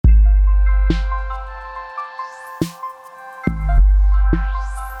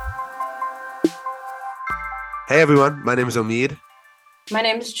Hey everyone, my name is Omid, My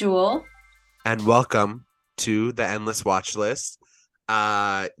name's Jewel. and welcome to the Endless Watch List.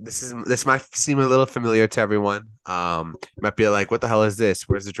 This might seem a little familiar to everyone. You might be like, "What the hell is this?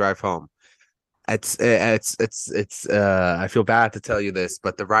 Where's the drive home?" It's. I feel bad to tell you this,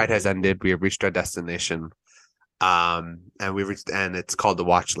 but the ride has ended. We have reached our destination. And it's called the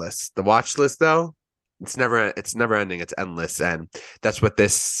Watch List. The Watch List, though, it's never ending. It's endless, and that's what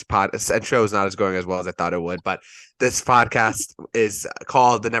this intro is not as going as well as I thought it would. But this podcast is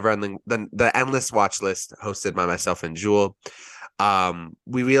called the Endless Watch List, hosted by myself and Jewel.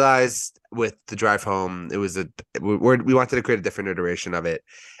 We realized with the drive home, we wanted to create a different iteration of it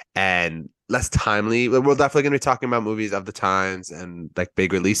and less timely. We're definitely going to be talking about movies of the times and like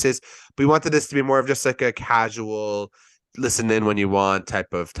big releases. But we wanted this to be more of just like a casual listen in when you want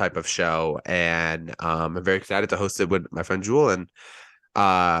type of show. And I'm very excited to host it with my friend Jewel. And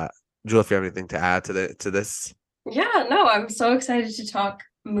uh Jewel, if you have anything to add to this. Yeah, no, I'm so excited to talk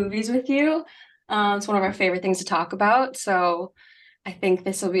movies with you. It's one of our favorite things to talk about. So I think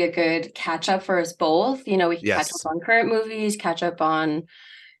this will be a good catch up for us both. We can catch up Yes. on current movies, catch up on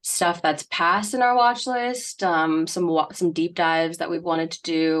stuff that's passed in our watch list, some deep dives that we've wanted to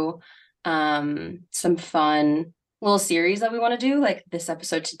do, some fun little series that we want to do, like this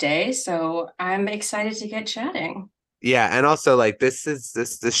episode today. So I'm excited to get chatting. Yeah, and also like this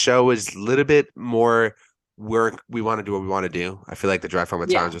show is a little bit more work. We want to do what we want to do. I feel like the drive home at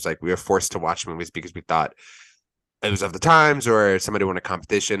times Yeah. was like we were forced to watch movies because we thought it was of the times or somebody won a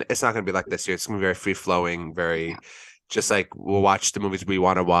competition. It's not going to be like this here. It's going to be very free flowing, very just like we'll watch the movies we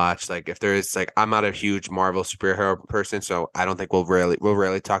want to watch. Like if there is like I'm not a huge Marvel superhero person, so I don't think we'll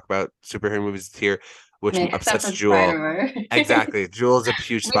rarely talk about superhero movies here, which Maybe except upsets for Jewel. Spider-Man. Exactly. Jewel's a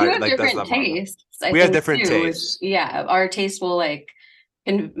huge We do spider have like does different love Marvel. tastes, I We have think, different too, which tastes. yeah, our taste will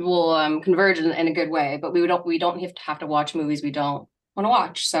converge in a good way, but we don't have to watch movies we don't want to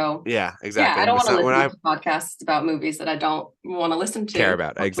watch. So Yeah, yeah, exactly. I don't And want to so when listen I to podcasts about movies that I don't want to listen care to,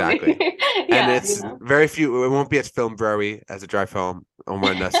 about hopefully. exactly. And Yeah, it's very few. It won't be as film broy as a drive home.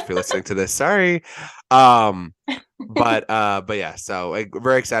 Unless if you're listening to this, sorry. Um, but yeah. So like, we're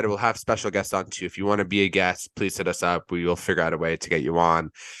very excited. We'll have special guests on too. If you want to be a guest, please hit us up. We will figure out a way to get you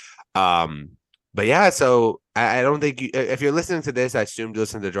on. Um, but yeah. So I don't think if you're listening to this, I assume you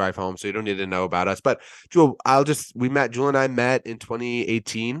listen to Drive Home, so you don't need to know about us. But Jewel, Jewel and I met in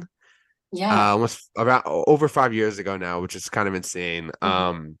 2018, Yeah. almost around over 5 years ago now, which is kind of insane.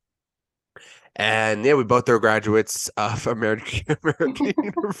 Mhm. And yeah, we both are graduates of American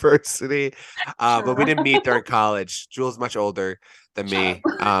University, but we Sure. didn't meet during college. Jules much older than Shut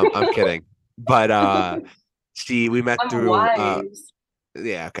up. me. I'm kidding, but she we met I'm through wise.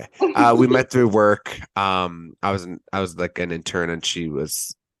 yeah, okay. We met through work. I was like an intern and she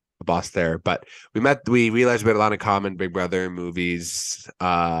was a boss there, but we realized we had a lot in common, Big Brother, movies,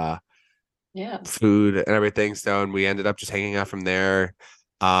 Yeah. food and everything. So and we ended up just hanging out from there.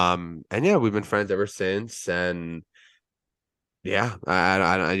 And yeah, we've been friends ever since. And yeah, I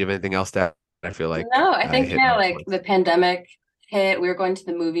don't have anything else that I feel like No, I I think hit yeah, on like points. the pandemic hit, we were going to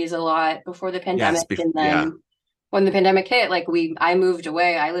the movies a lot before the Yes, pandemic, and yeah. then when the pandemic hit, I moved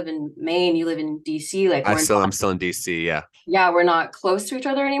away. I live in Maine, you live in DC. Like I'm still in DC. Yeah, we're not close to each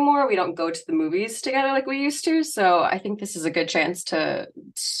other anymore. We don't go to the movies together like we used to. So I think this is a good chance to,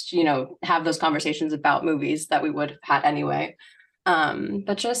 have those conversations about movies that we would have had anyway.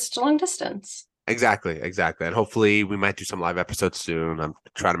 But just long distance. exactly. And hopefully we might do some live episodes soon. I'm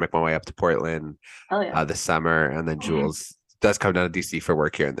trying to make my way up to Portland Oh yeah. this summer, and then Jules does come down to DC for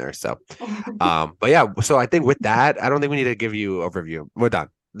work here and there. So but yeah, so I think with that, I don't think we need to give you overview. We're done.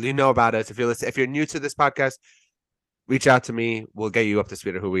 You know about us. If you're new to this podcast, reach out to me. We'll get you up to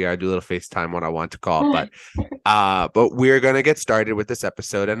speed of who we are. Do a little FaceTime when I want to call. But we're gonna get started with this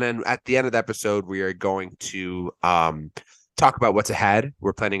episode. And then at the end of the episode, we are going to talk about what's ahead.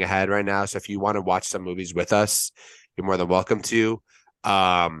 We're planning ahead right now. So if you want to watch some movies with us, you're more than welcome to.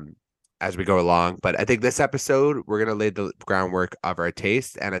 Um as we go along. But I think this episode we're gonna lay the groundwork of our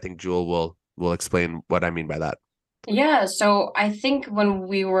taste, and I think Jewel will explain what I mean by that. Yeah, so I think when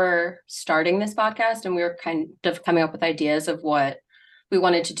we were starting this podcast and we were kind of coming up with ideas of what we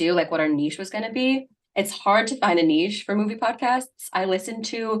wanted to do, like what our niche was going to be, it's hard to find a niche for movie podcasts. I listen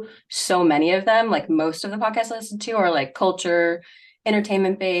to so many of them, like most of the podcasts I listen to are like culture,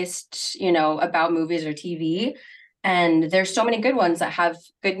 entertainment based, about movies or TV. And there's so many good ones that have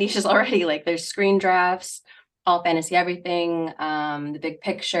good niches already. Like there's Screen Drafts, All Fantasy Everything, The Big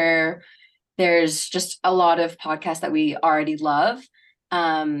Picture. There's just a lot of podcasts that we already love.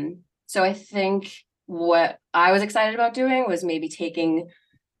 So I think what I was excited about doing was maybe taking,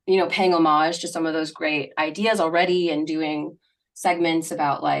 paying homage to some of those great ideas already and doing segments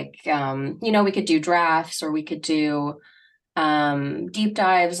about like, we could do drafts or we could do deep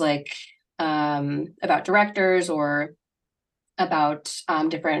dives like about directors or about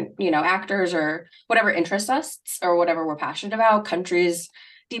different, actors or whatever interests us or whatever we're passionate about, countries,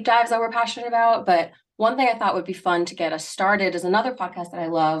 deep dives that we're passionate about. But one thing I thought would be fun to get us started is another podcast that I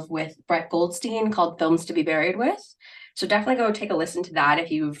love with Brett Goldstein called Films to be Buried With. So definitely go take a listen to that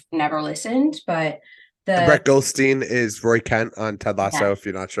if you've never listened. But Brett Goldstein is Roy Kent on Ted Lasso. yeah, If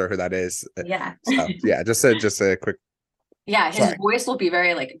you're not sure who that is, yeah. so yeah, just a quick. Yeah, his Sorry. voice will be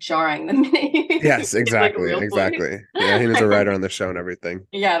very like jarring the minute Yes, like exactly, real voice. exactly. Yeah, he was a writer on the show and everything.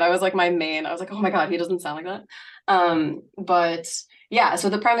 Yeah, that was like my main. I was like, oh my God, he doesn't sound like that. But yeah, so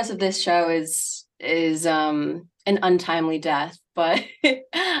the premise of this show is an untimely death, but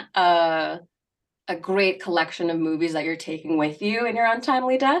a great collection of movies that you're taking with you in your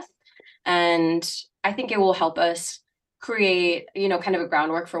untimely death. And I think it will help us create, kind of a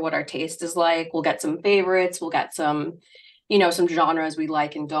groundwork for what our taste is like. We'll get some favorites, we'll get some, some genres we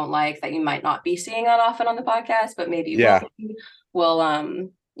like and don't like that you might not be seeing that often on the podcast, but maybe you will Yeah, be. Well,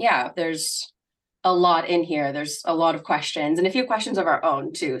 yeah, there's a lot in here. There's a lot of questions and a few questions of our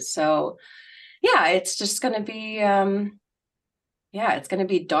own too. So yeah, it's just gonna be it's gonna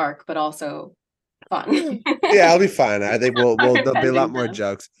be dark, but also fun. yeah, I'll be fine. I think we'll there'll be a lot Pending more death.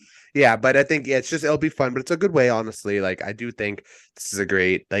 jokes. Yeah, but I think it's just it'll be fun, but it's a good way, honestly. Like I do think this is a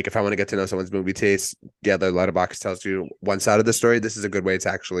great like if I want to get to know someone's movie taste, yeah, the letterbox tells you one side of the story. This is a good way to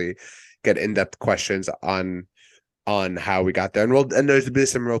actually get in-depth questions on how we got there. And there's be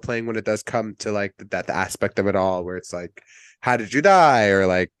some role playing when it does come to like that the aspect of it all where it's like, how did you die? Or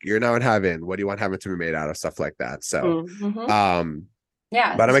like you're now in heaven. What do you want heaven to be made out of? Stuff like that. So Mm-hmm. um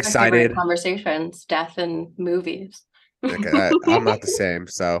Yeah, but I'm these are my favorite excited. conversations, death and movies. Okay, I'm not the same,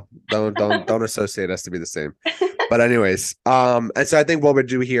 so don't associate us to be the same. But anyways, and so I think what we'll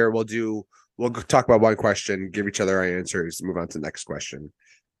do here, we'll talk about one question, give each other our answers, move on to the next question.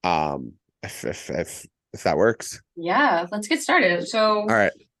 If that works. Yeah, let's get started. All So,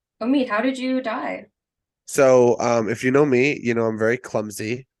 right. Omid, how did you die? So if you know me, you know I'm very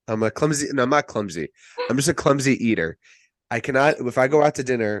clumsy. No, I'm not clumsy. I'm just a clumsy eater. I cannot if I go out to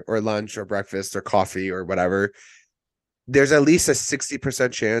dinner or lunch or breakfast or coffee or whatever, there's at least a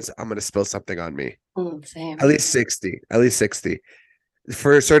 60% chance I'm gonna spill something on me. Same. At least 60. At least 60.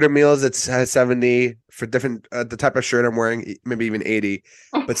 For certain meals, it's 70. For different the type of shirt I'm wearing, maybe even 80.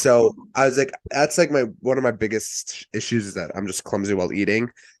 But so I was like, that's like my one of my biggest issues is that I'm just clumsy while eating.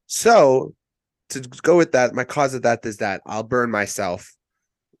 So to go with that, my cause of that is that I'll burn myself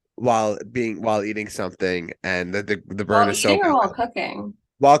while eating something, and the burn While is so eating or bad. while cooking?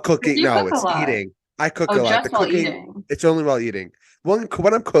 While Because cooking, you no, cook a it's lot. eating. I cook Oh, a lot. The just while cooking, eating. it's only while eating. When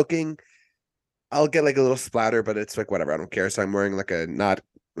I'm cooking, I'll get like a little splatter, but it's like whatever. I don't care. So I'm wearing like not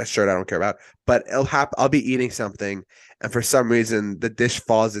a shirt I don't care about. But I'll be eating something, and for some reason the dish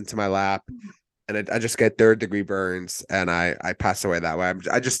falls into my lap, and I just get third-degree burns, and I pass away that way.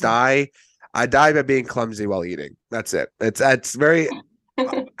 I just die. I die by being clumsy while eating. That's it. It's very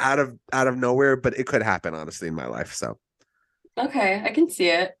out of nowhere, but it could happen honestly in my life. So Okay, I can see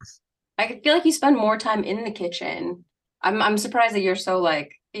it. I feel like you spend more time in the kitchen. I'm surprised that you're so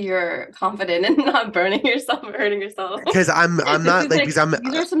like you're confident in not burning yourself or hurting yourself. because I'm This not is like like because I'm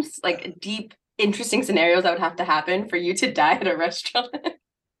these are some like deep, interesting scenarios that would have to happen for you to die at a restaurant.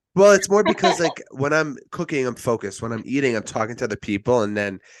 well, it's more because like when I'm cooking, I'm focused. When I'm eating, I'm talking to other people, and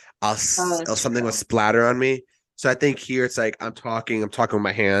then Oh, that's something will true. splatter on me. So I think here it's like I'm talking with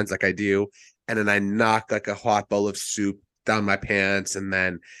my hands like I do, and then I knock like a hot bowl of soup down my pants, and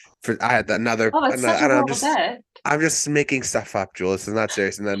then I had Oh, it's such I a don't know, horrible death. I'm just making stuff up, Jules. It's not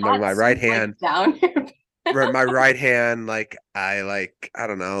serious. And then Hot my right soup like hand, down your my right hand, like I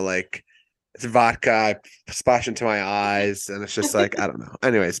don't know, like it's vodka I splash into my eyes, and it's just like I don't know.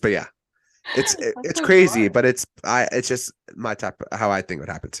 Anyways, but yeah, That's it's so crazy, gross. but it's just my type of how I think would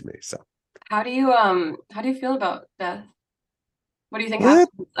happen to me. So How do you feel about death? What do you think what?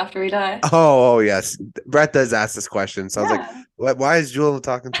 happens after we die? Oh yes, Brett does ask this question, so I was like, Yeah. what? Why is Jewel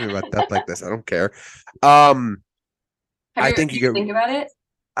talking to me about death like this? I don't care. Um, Have I you think do you think about it?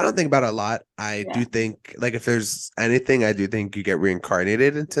 I don't think about it a lot. I Yeah. do think like if there's anything, I do think you get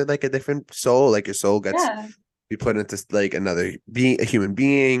reincarnated into like a different soul. Like your soul gets Yeah. be put into like another being, a human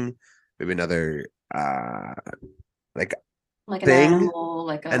being, maybe another like Like an thing, animal,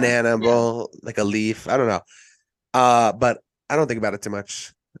 like an a yeah. animal, like a leaf. I don't know. But I don't think about it too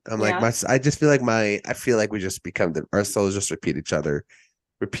much. I'm like Yeah. I just feel like I feel like we just become our souls just repeat each other,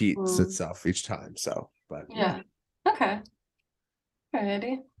 repeats Mm, itself each time. So, but yeah. yeah. Okay.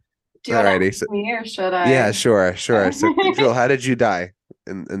 Alrighty. Do you want to Alrighty. ask So me or should yeah, I? sure, sure. So Okay. Jewel, how did you die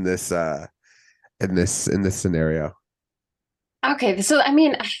in this in this scenario? Okay, so I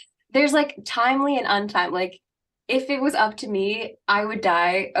mean, there's like timely and untimely. Like, if it was up to me, I would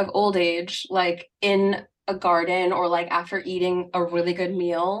die of old age, like in a garden or like after eating a really good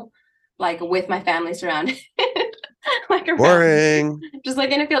meal, like with my family surrounded, like around me, Boring. just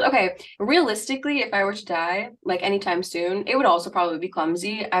like in a field. Okay, realistically, if I were to die like anytime soon, it would also probably be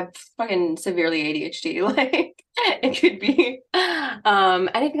clumsy. I've fucking severely ADHD. Like, it could be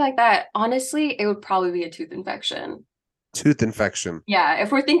anything like that. Honestly, it would probably be a tooth infection. Tooth infection. Yeah,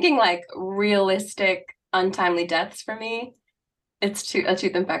 if we're thinking like realistic, untimely deaths for me, it's a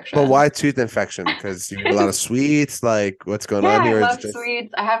tooth But infection. why tooth infection? Because you eat a lot of sweets. Like, what's going Yeah, on I here? Is it love just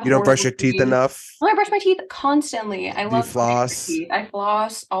sweets. I have you don't brush horrible your teeth teeth. enough? Well, I brush my teeth constantly. I Do you love brushing my floss? teeth. I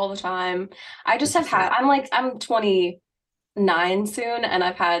floss all the time. I just have Interesting. had, I'm 29 soon, and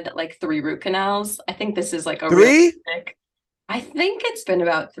I've had like 3 root canals. I think this is like a Three? realistic. I think it's been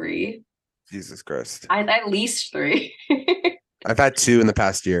about 3. Jesus Christ. I at least 3. I've had two in the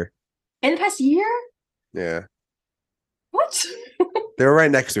past year. In the past year? Yeah. What? They were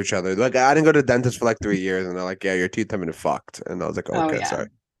right next to each other. Like I didn't go to the dentist for like 3 years, and they're like, "Yeah, your teeth have been fucked." And I was like, Oh "Okay, yeah. sorry."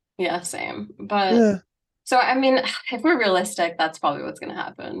 Yeah, same. But Yeah. so I mean, if we're realistic, that's probably what's gonna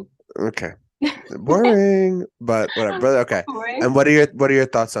happen. Okay. Boring, but whatever. But okay. Boring. And what are your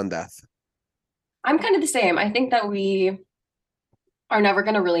thoughts on death? I'm kind of the same. I think that we are never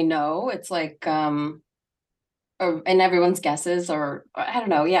gonna really know. It's like and everyone's guesses or I don't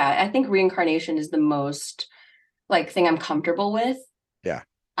know. Yeah, I think reincarnation is the most like thing I'm comfortable with. Yeah.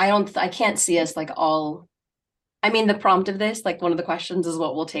 I can't see us like all I mean the prompt of this, like one of the questions is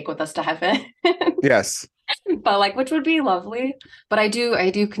what we'll take with us to heaven. Yes. But like which would be lovely. But I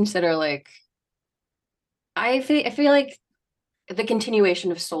do consider like I feel like the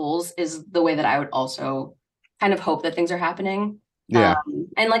continuation of souls is the way that I would also kind of hope that things are happening. Yeah.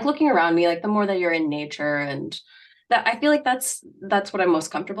 And like looking around me, like the more that you're in nature and that I feel like that's what I'm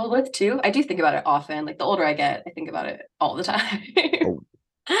most comfortable with too. I do think about it often. Like the older I get, I think about it all the time. Oh,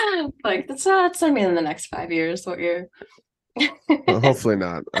 Like that's I mean in the next 5 years, what you're well, hopefully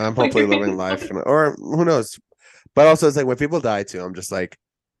not. I'm hopefully living life, or who knows. But also, it's like when people die too. I'm just like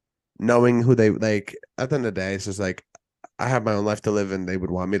knowing who they like. At the end of the day, it's just like I have my own life to live, and they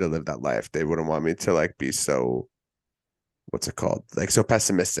would want me to live that life. They wouldn't want me to like be so what's it called? Like so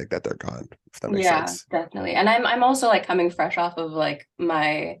pessimistic that they're gone. If that makes Yeah, sense. definitely. And I'm also like coming fresh off of like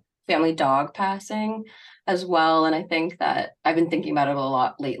my family dog passing as well. And I think that I've been thinking about it a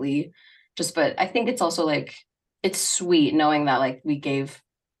lot lately. But I think it's also like it's sweet knowing that like we gave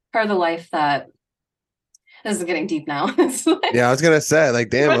her the life that this is getting deep now. It's Yeah, I like was gonna say like,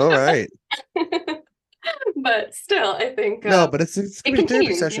 damn, all right. but still I think No, but it's it gonna be a therapy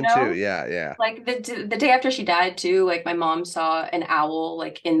continues, session too. Yeah, yeah. Like the day after she died too, like my mom saw an owl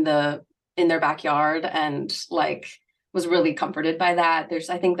like in their backyard and like was really comforted by that. There's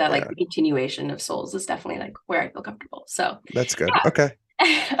I think that like Yeah. the continuation of souls is definitely like where I feel comfortable. So That's good. Okay.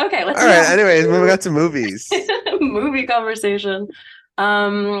 yeah. Okay, let's All move right. on Anyways, moving to on to movies. movie conversation.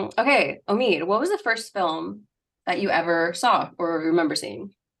 Okay, Omid, what was the first film that you ever saw or remember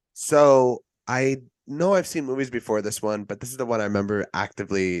seeing? So I know I've seen movies before this one, but this is the one I remember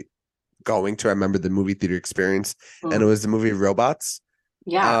actively going to. I remember the movie theater experience, and it Hmm. was the movie Robots.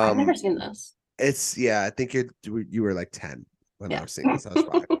 Yeah, I've never Um, seen this. it's yeah, I think you were like 10 when I Yeah. was seeing this. I was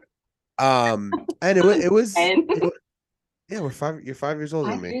 5. And it was And yeah, we're 5. You're 5 years older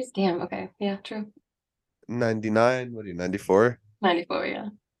than me. 5 years? Damn, okay. Yeah, true. 99. What are you? 94. 94, yeah.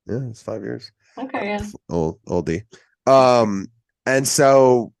 Yeah, it's 5 years. Okay, yeah. Oldie. Um, and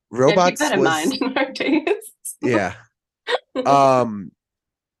so Yeah, keep that Robots in mind was in our days. yeah. Um,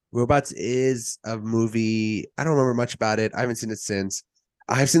 Robots is a movie. I don't remember much about it. I haven't seen it since.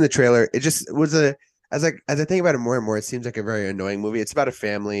 I've seen the trailer. It just was as I think about it more and more, it seems like a very annoying movie. It's about a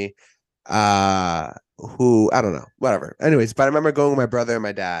family who I don't know, whatever. Anyways, but I remember going with my brother and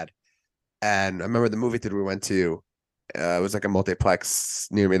my dad, and I remember the movie theater we went to. It was like a multiplex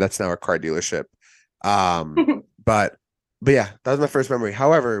near me. That's now a car dealership. But yeah, that was my first memory.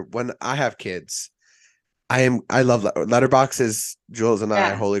 However, when I have kids, I love Letterbox. Jules and I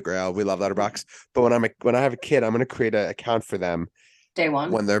Yeah, holy grail. We love Letterbox. But when I have a kid, I'm gonna create an account for them day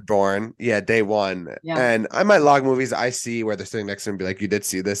one. when they're born. Yeah, day one. Yeah. And I might log movies I see where they're sitting next to me and be like, "You did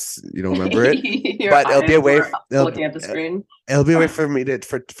see this? You don't remember it?" Your But it'll be eyes a way. were looking at the screen. It'll be a way for me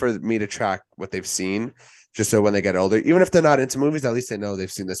to track what they've seen, just so when they get older, even if they're not into movies, at least they know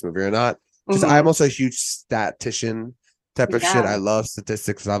they've seen this movie or not. Because Hmm. I'm also a huge statistician type of shit. Yeah. I love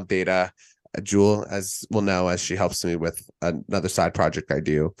statistics, love data. Jewel, as will know, as she helps me with another side project I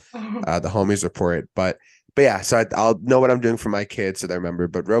do, the Homies Report. But yeah, so I'll know what I'm doing for my kids so they remember.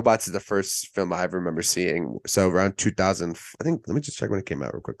 But Robots is the first film I ever remember seeing. So around 2000, I think. Let me just check when it came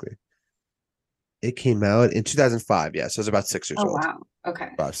out real quickly. It came out in 2005. Yeah, so I was about 6 years Oh old. wow. Okay.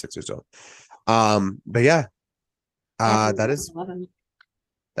 5, 6 years old. But yeah, Yeah. that is 11.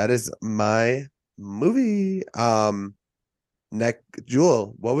 my movie. Neck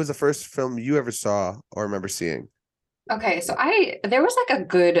Jewel, what was the first film you ever saw or remember seeing? Okay, so there was like a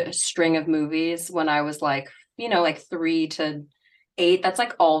good string of movies when I was like, like 3 to 8. That's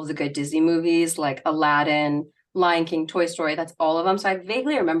like all of the good Disney movies, like Aladdin, Lion King, Toy Story. That's all of them. So I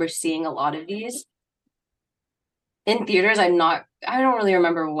vaguely remember seeing a lot of these in theaters. I don't really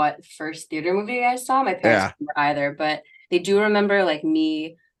remember what first theater movie I saw. My parents Yeah, don't remember either, but they do remember like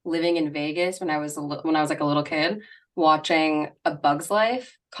me living in Vegas when when I was like a little kid, watching A Bug's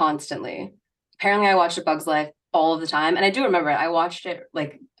Life constantly. Apparently, I watched A Bug's Life all of the time, and I do remember it. I watched it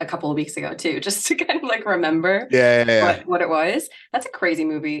like a couple of weeks ago too, just to kind of like remember yeah. what it was. That's a crazy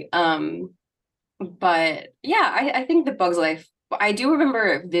movie. But yeah, I think The Bug's Life. I do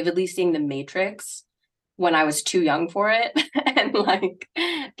remember vividly seeing The Matrix when I was too young for it and like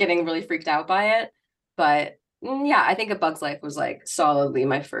getting really freaked out by it. But yeah, I think A Bug's Life was like solidly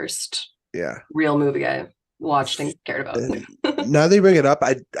my first Yeah. real movie I watched and cared about. Now they bring it up,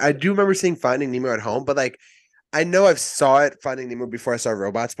 I do remember seeing Finding Nemo at home, but like I know I've saw it Finding Nemo before I saw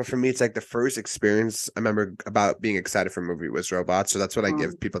Robots, but for me it's like the first experience I remember about being excited for a movie was Robots, so that's what I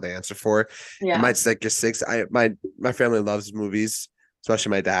give people the answer for. It Yeah. might like just six. My family loves movies,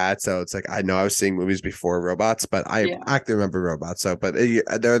 especially my dad, so it's like I know I was seeing movies before Robots, but I Yeah. actually remember Robots. So, but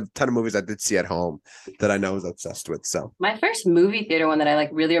there are a ton of movies I did see at home that I know I was obsessed with. So My first movie theater one that I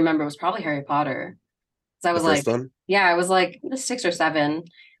like really remember was probably Harry Potter. So I the was first like, one, yeah, I was like 6 or 7.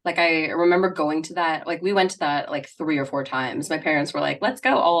 Like I remember going to that, like we went to that like 3 or 4 times. My parents were like, let's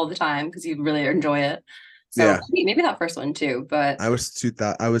go all the time because you'd really enjoy it. So yeah, maybe that first one too, but I was 2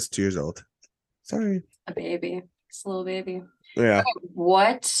 years old. Sorry. a baby, just a little baby. Yeah. Okay,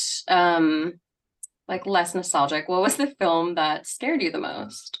 what like less nostalgic, what was the film that scared you the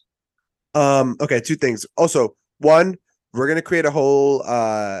most? Okay, two things. Also, one, we're gonna create a whole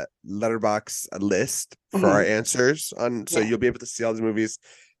letterbox list for our Mhm. answers on, so Yeah. you'll be able to see all these movies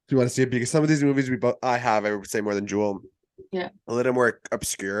if you want to see it, because some of these movies I would say more than Jewel, Yeah. a little more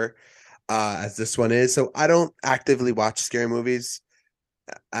obscure as this one is. So I don't actively watch scary movies.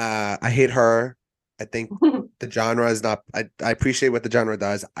 I hate horror. I think the genre is not, I appreciate what the genre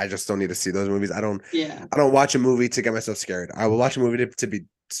does. I just don't need to see those movies. Yeah. I don't watch a movie to get myself scared. I will watch a movie to be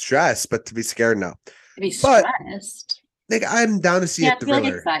stressed, but to be scared, no. To be But stressed. like I'm down to see a Yeah, to be like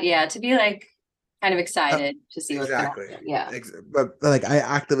thriller. excited. Yeah, to be like kind of Uh, excited to see what's gonna exactly. happen. Yeah. But like I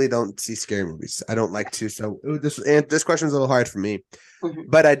actively don't see scary movies. I don't like to. So this question's a little hard for me. Mhm.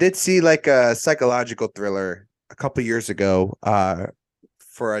 But I did see like a psychological thriller a couple years ago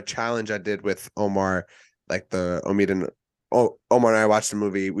for a challenge I did with Omar, like the Omid and Omar and I watched the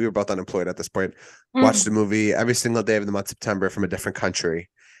movie. We were both unemployed at this point. Watched the Mhm. movie every single day of the month September from a different country.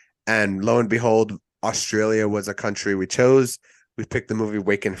 And lo and behold, Australia was a country we chose. We picked the movie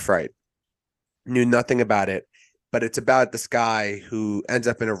Wake in Fright. Knew nothing about it, but it's about this guy who ends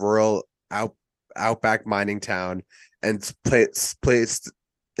up in a rural outback mining town and plays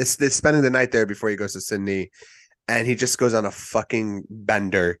it's spending the night there before he goes to Sydney, and he just goes on a fucking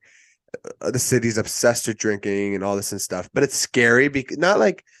bender. The city's obsessed with drinking and all this and stuff, but it's scary because It's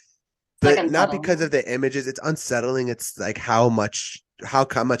like not because unsettling. of the images. It's unsettling. It's like how much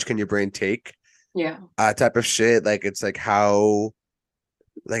can your brain take? Yeah. Type of shit. Like it's like how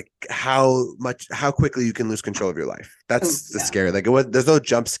quickly you can lose control of your life. Oh, That's the yeah. scary. Like there's no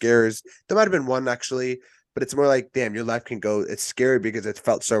jump scares. There might have been one actually, but it's more like, damn, your life can go. It's scary because it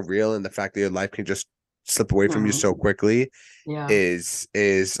felt so real, and the fact that your life can just slip away from you Mhm. so quickly Yeah. is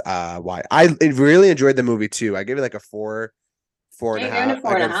why I really enjoyed the movie too. I gave it like a four Yeah, and a you're giving half. it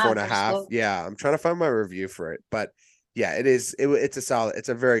four I and gave a it four half. and a You're just half. low. Yeah, I'm trying to find my review for it, but yeah, it's a solid. It's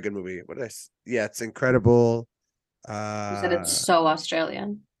a very good movie. Yeah, it's incredible. You said it's Uh, so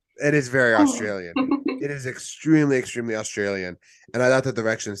Australian. it is very Oh. Australian. It is extremely, extremely Australian. And I thought the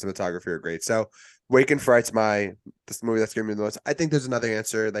direction and cinematography are great. So Wake and Fright's this movie that's giving me the most. I think there's another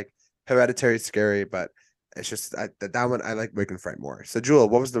answer. Like Hereditary is scary, but it's just that one I like Wake and Fright more. So Jewel,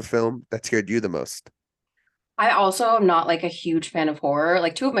 what was the film that scared you the most? I also am not like a huge fan of horror.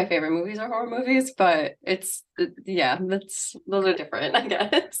 Like two of my favorite movies are horror movies, but yeah, that's those are different, I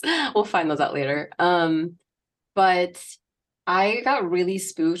guess. We'll find those out later. But I got really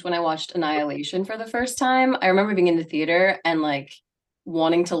spooked when I watched Annihilation for the first time. I remember being in the theater and like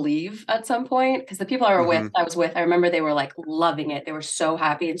wanting to leave at some point because the people Hmm. I was with, I remember they were like loving it. They were so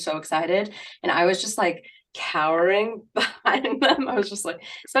happy and so excited. And I was just like cowering behind them. I was just like,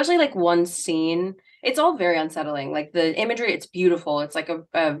 especially like one scene, it's all very unsettling. Like the imagery, it's beautiful. It's like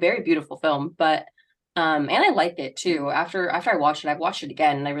a very beautiful film, but and I liked it too. After I watched it, I've watched it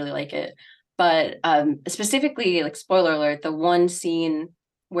again and I really like it. But specifically, like spoiler alert, the one scene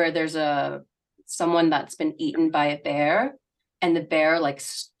where there's a someone that's been eaten by a bear and the bear like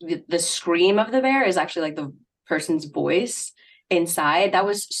the scream of the bear is actually like the person's voice inside. That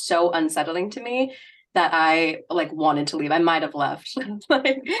was so unsettling to me that I like wanted to leave. I might have left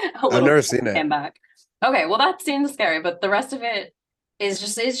like a I've little never bit seen it. came back. Okay, well that seems scary, but the rest of it is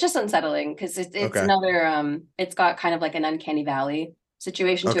just it's just unsettling because it's Okay. another it's got kind of like an uncanny valley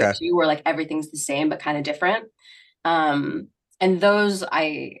situation to it Okay. too, where like everything's the same but kind of different. Um and those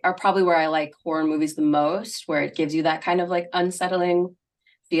I are probably where I like horror movies the most, where it gives you that kind of like unsettling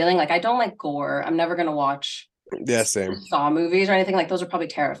feeling. Like I don't like gore. I'm never gonna watch Yeah, same. Saw movies or anything. Like those are probably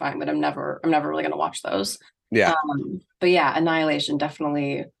terrifying, but I'm never really gonna watch those. Yeah. But yeah, Annihilation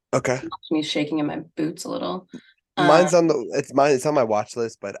definitely Okay. makes me shaking in my boots a little. Um, Mine's on the it's mine it's on my watch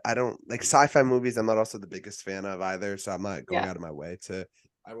list, but I don't like sci-fi movies. I'm not also the biggest fan of either, so I'm not going yeah. out of my way to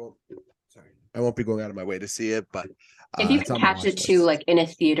I won't sorry. I won't be going out of my way to see it, but If you it's could on my catch watch it too, list. like in a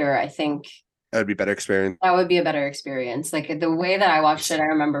theater, I think That would be better experience. that would be a better experience. Like the way that I watched it, I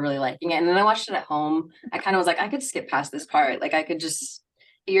remember really liking it. And then I watched it at home. I kind of was like, I could skip past this part. Like I could just,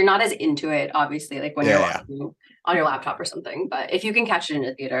 you're not as into it, obviously, like when Yeah, you're yeah. watching on your laptop or something. But if you can catch it in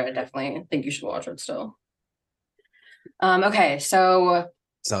a theater, I definitely think you should watch it still. Okay, so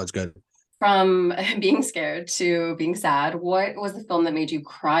Sounds good. from being scared to being sad, what was the film that made you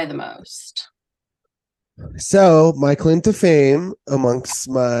cry the most? So my claim to fame amongst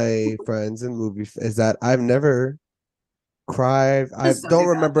my friends and is that I've never cried. I This is so don't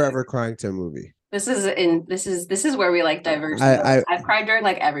remember dramatic. ever crying to a movie. This is where we like diverge the I most. I I've cried during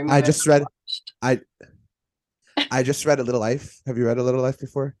like every I movie I've just ever read watched. I I just read A Little Life. Have you read A Little Life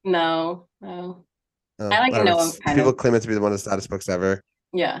before? No, no. Oh, I like whatever. know him It's kind people of. claim it to be one of the saddest books ever.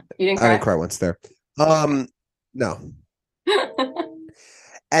 Yeah. You didn't I didn't cry? cry once there. No.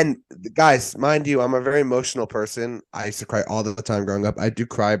 And guys, mind you, I'm a very emotional person. I used to cry all the time growing up. I do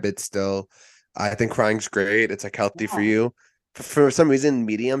cry a bit still. I think crying's great. It's like healthy for Yeah. you. For some reason,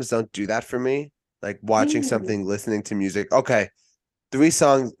 mediums don't do that for me. Like watching Mm. something, listening to music. Okay, three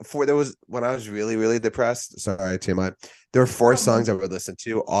songs. Four. There was when I was really, really depressed. Sorry, TMI. There were four songs I would listen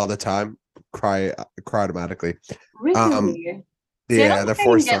to all the time. Cry automatically. Um, Really? See, I don't yeah, think the I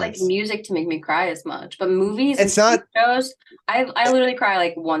four can get like songs. music to make me cry as much, but movies and It's TV not shows, I literally cry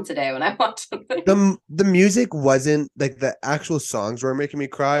like once a day when I watch something. the music wasn't like the actual songs were making me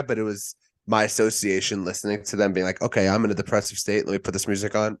cry, but it was my association listening to them being like, okay, I'm in a depressive state. Let me put this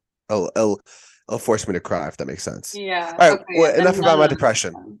music on. It'll force me to cry if that makes sense. Yeah. All right, Okay. Yeah. well, Then enough about none my of them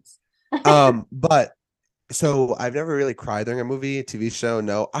depression. makes sense. But so I've never really cried during a movie, a TV show.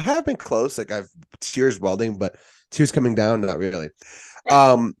 No, I have been close. Like I've tears welding, but tears coming down, not really.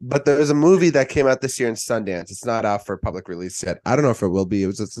 But there's a movie that came out this year in Sundance. It's not out for public release yet. I don't know if it will be.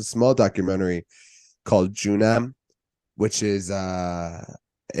 It's a small documentary called Junam, which is I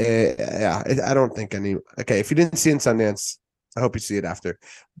don't think any okay. If you didn't see it in Sundance, I hope you see it after.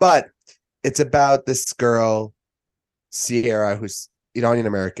 But it's about this girl, Sierra, who's Iranian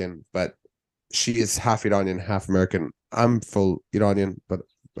American, but she is half Iranian, half American. I'm full Iranian, but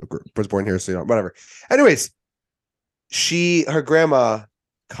was born here, so whatever. Anyways, her grandma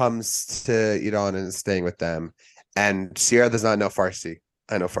comes to Iran and is staying with them, and Sierra does not know Farsi.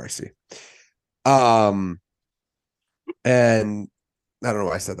 I know Farsi. Um, and I don't know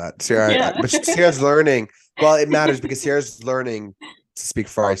why I said that. Sierra, Yeah. but Sierra's learning. Well, it matters because Sierra's learning to speak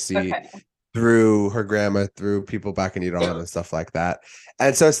Farsi Okay. through her grandma, through people back in Iran and stuff like that.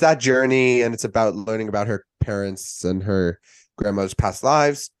 And so it's that journey, and it's about learning about her parents and her grandma's past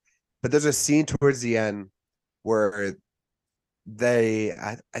lives. But there's a scene towards the end where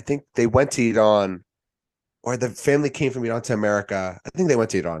I think they went to Iran, or the family came from Iran to America. I think they went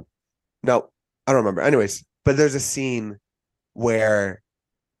to Iran. No, I don't remember. Anyways, but there's a scene where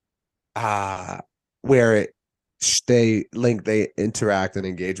uh where it, they interact and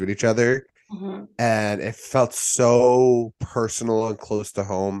engage with each other, Mhm. and it felt so personal and close to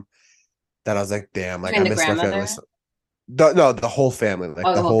home that I was like, damn, like I Between the miss my family. grandmother. No, the whole family, like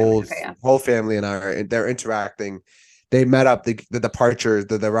Oh, the the whole family. Okay, yeah. whole family and I they're interacting. They met up the departure,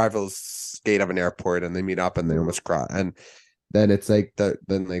 the arrivals gate of an airport, and they meet up and they almost cry. And then it's like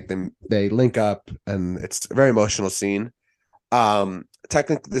they link up, and it's a very emotional scene.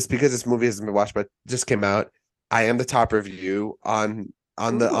 Technically, this because this movie hasn't been watched, but just came out. I am the top review on Ooh.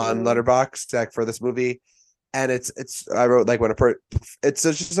 Letterboxd for this movie, and it's I wrote like it's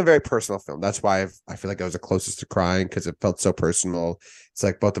just a very personal film. That's why I feel like I was the closest to crying because it felt so personal. It's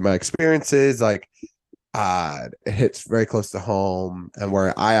like both of my experiences, like it hits very close to home, and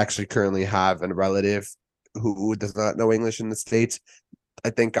where I actually currently have a relative who does not know English in the States. I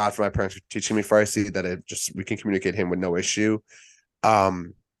thank God for my parents for teaching me Farsi that we can communicate him with no issue.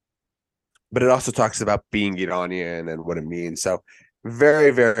 Um, but it also talks about being Iranian and what it means. So very,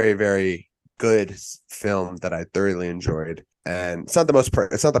 very, very good film that I thoroughly enjoyed. And it's not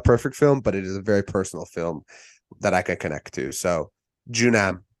it's not the perfect film, but it is a very personal film that I can connect to. So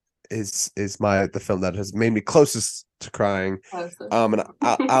Junam is the film that has made me closest to crying. Awesome. And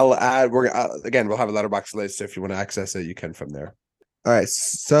I'll add again we'll have a letterbox list, so if you want to access it, you can from there. All right,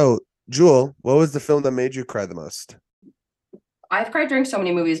 so Jewel, what was the film that made you cry the most? I've cried during so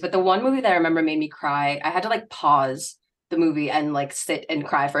many movies, but the one movie that I remember made me cry, I had to like pause the movie and like sit and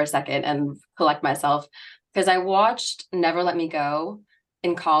cry for a second and collect myself because I watched Never Let Me Go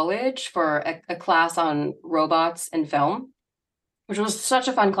in college for a class on robots and film, which was such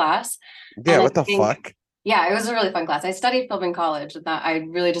a fun class. Yeah, And I what the think, fuck? yeah, it was a really fun class. I studied film in college. That I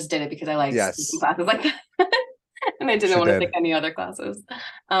really just did it because I liked taking Yes, classes like that. And I didn't she want to did. take any other classes.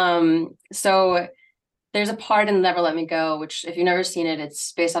 So there's a part in Never Let Me Go, which if you've never seen it,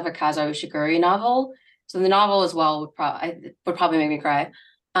 it's based off a Kazuo Ishiguro novel. So the novel as well would probably make me cry.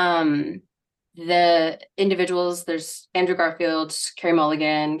 The individuals, there's Andrew Garfield, Carey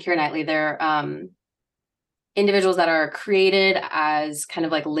Mulligan, Keira Knightley. They're individuals that are created as kind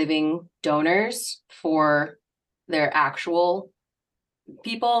of like living donors for their actual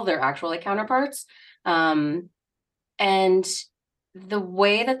people, their actual like counterparts. Um, and the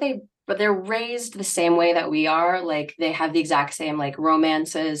way that but they're raised the same way that we are. Like they have the exact same like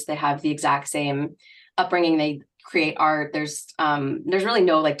romances, they have the exact same upbringing, they create art. There's really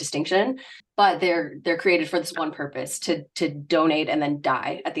no like distinction, but they're created for this one purpose, to donate and then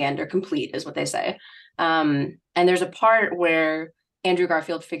die at the end, or complete is what they say. And there's a part where Andrew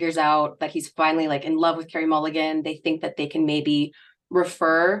Garfield figures out that he's finally like in love with Carey Mulligan. They think that they can maybe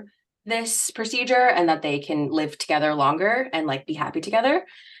refer this procedure and that they can live together longer and like be happy together.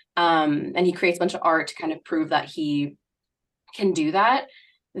 And he creates a bunch of art to kind of prove that he can do that.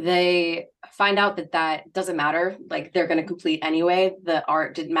 They find out that that doesn't matter. Like they're going to complete anyway. The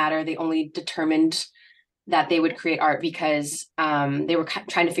art didn't matter. They only determined that they would create art because they were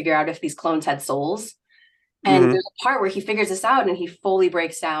trying to figure out if these clones had souls. And Mm-hmm. there's a part where he figures this out and he fully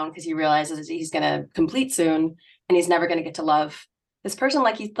breaks down because he realizes he's going to complete soon and he's never going to get to love this person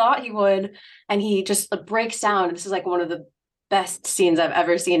like he thought he would. And he just breaks down. This is like one of the best scenes I've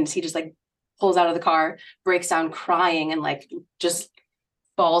ever seen. He just like pulls out of the car, breaks down crying, and like just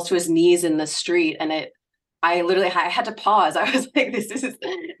falls to his knees in the street. And I had to pause. I was like, this is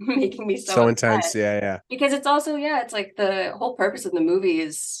making me so So intense. upset Yeah, yeah. because it's also, yeah, it's like the whole purpose of the movie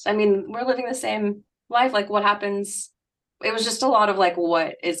is, I mean, we're living the same life. Like what happens, it was just a lot of like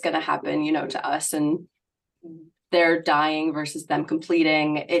what is going to happen, to us, and they're dying versus them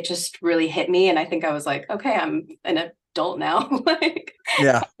completing. It just really hit me, and I think I was like, okay, I'm an adult now. Like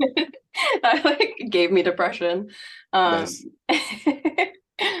Yeah. that like gave me depression. Nice.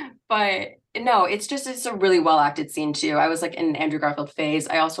 But no, it's a really well acted scene too. I was like in an Andrew Garfield phase.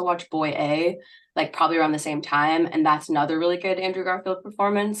 I also watched Boy A like probably around the same time, and that's another really good Andrew Garfield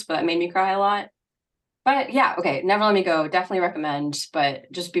performance, but that made me cry a lot. But yeah, okay, Never Let Me Go, definitely recommend,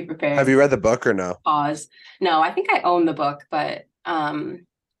 but just be Have prepared. you read the book or no? Pause. No, I think I own the book, but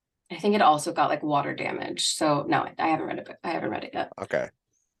I think it also got like water damage. So no, I haven't read it. I haven't read it yet. Okay.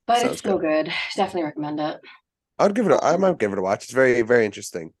 But it's Sounds so good. good. Definitely recommend it. I might give it a watch. It's very, very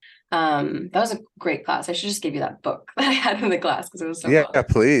interesting. That was a great class. I should just give you that book that I had in the class because it was so Yeah, fun.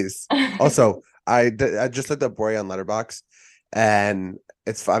 please. Also, I just looked up Boy on Letterbox, and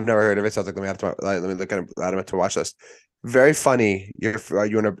I've never heard of it. So I was like, let me look at it to watch this. Very funny.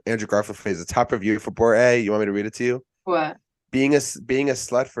 You in a Andrew Garfield phase. The top review for Boy. You want me to read it to you? What? Being a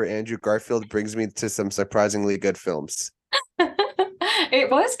slut for Andrew Garfield brings me to some surprisingly good films. It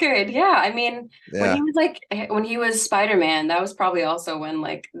was good. Yeah. I mean, Yeah, when he was Spider-Man, that was probably also when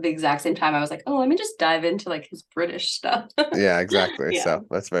like the exact same time I was like, oh, let me just dive into like his British stuff. yeah, exactly. Yeah. So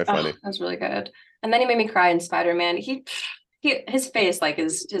that's very Oh, funny. that was really good. And then he made me cry in Spider-Man. His face like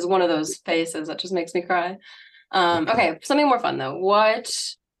is one of those faces that just makes me cry. Okay, something more fun though.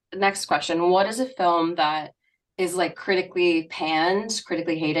 Next question. What is a film that is like critically panned,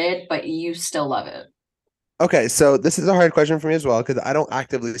 critically hated, but you still love it? Okay, so this is a hard question for me as well because I don't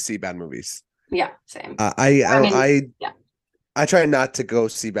actively see bad movies. Yeah, same. I I mean, I yeah. I try not to go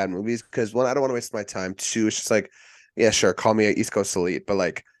see bad movies because one, I don't want to waste my time. Two, it's just like, yeah, sure, call me an East Coast elite, but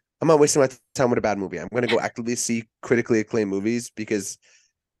like, I'm not wasting my time with a bad movie. I'm gonna go actively see critically acclaimed movies because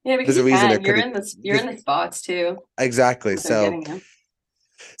Yeah, because there's a you reason they're can. critic. You're in the spots too. Exactly. What they're So, getting you.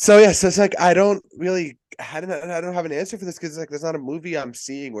 yeah, so it's like I don't have an answer for this because like there's not a movie I'm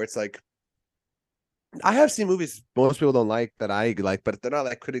seeing where it's like I have seen movies most people don't like that I like, but they're not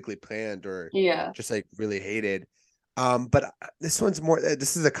like critically planned or Yeah. just like really hated. But this one's more.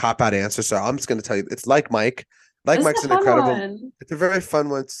 This is a cop out answer, so I'm just gonna tell you it's like Mike. Like This is Mike's a an fun incredible. one. It's a very fun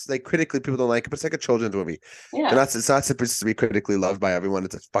one. It's like critically people don't like it, but it's like a children's movie. They're Yeah. not. It's not supposed to be critically loved by everyone.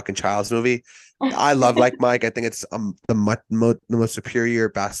 It's a fucking child's movie. I love Like Mike. I think it's the most superior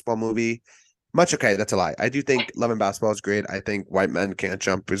basketball movie. Much okay, that's a lie. I do think Love and Basketball is great. I think White Men Can't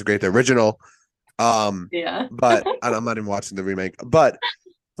Jump is great. The original. Um, Yeah. but I'm not even watching the remake. But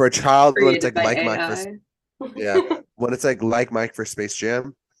for a child, when it's Created by like Mike for AI. yeah, when it's like Mike for Space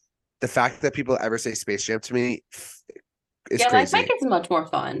Jam, the fact that people ever say Space Jam to me is Yeah, like Mike crazy. is much more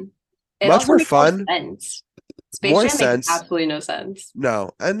fun. It Much also more makes more fun, sense. Space more Jam makes sense. absolutely no sense.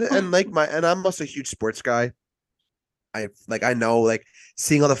 No, and like and I'm also a huge sports guy. I know like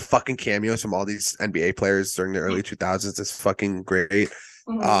seeing all the fucking cameos from all these NBA players during the early 2000s is fucking great.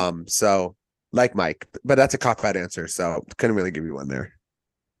 Mhm. So like Mike, but that's a cop out answer, so couldn't really give you one there.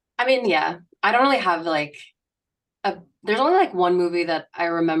 I mean, yeah, I don't really have like there's only like one movie that I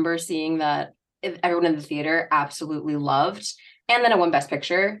remember seeing that everyone in the theater absolutely loved, and then it won Best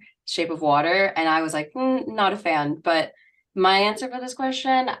Picture, Shape of Water, and I was like, not a fan. But my answer for this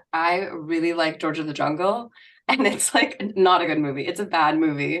question, I really like George of the Jungle, and it's like not a good movie. It's a bad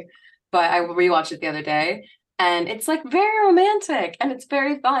movie, but I rewatched it the other day, and it's like very romantic and it's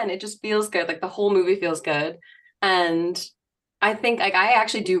very fun. It just feels good. Like the whole movie feels good, and I think like I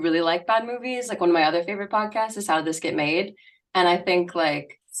actually do really like bad movies. Like one of my other favorite podcasts is How Did This Get Made? And I think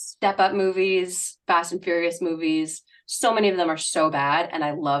like step up movies, Fast and Furious movies, so many of them are so bad and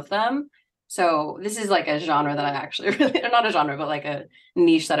I love them. So this is like a genre that I actually really not a genre, but like a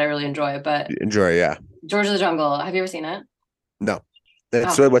niche that I really enjoy. But Enjoy, yeah. George of the Jungle, have you ever seen it? No,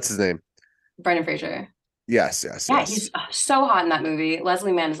 it's Oh, what's his name? Brendan Fraser. Yes, yes, Yeah, yes. he's so hot in that movie.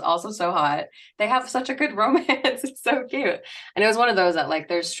 Leslie Mann is also so hot. They have such a good romance. It's so cute. And it was one of those that like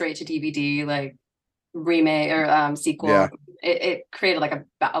there's straight to DVD like remake or sequel. Yeah, It created like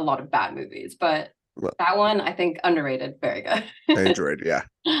a lot of bad movies, but well, that one I think underrated, very good. I enjoyed. Yeah.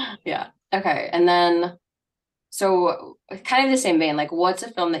 Yeah. Okay. And then so kind of the same vein, like what's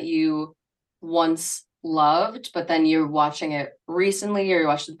a film that you once loved, but then you're watching it recently or you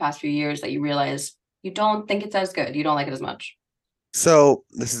watched it the past few years that you realize you don't think it's as good. You don't like it as much. So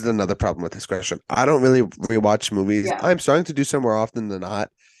this is another problem with this question. I don't really rewatch movies. Yeah. I'm starting to do so more often than not,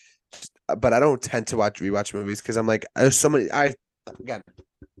 but I don't tend to rewatch movies because I'm like, there's so many. Again,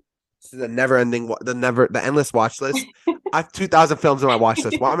 this is the never ending, the endless watch list. I have 2,000 films on my watch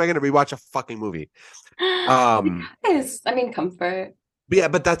list. Why am I going to rewatch a fucking movie? Um, Because I mean comfort. but yeah,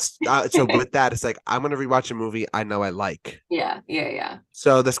 but that's so with that, it's like I'm going to rewatch a movie I know I like. Yeah, yeah, yeah.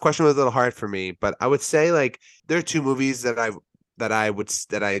 So this question was a little hard for me, but I would say like there are two movies that I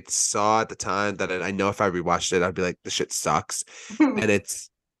saw at the time that I know if I rewatched it, I'd be like, this shit sucks. And it's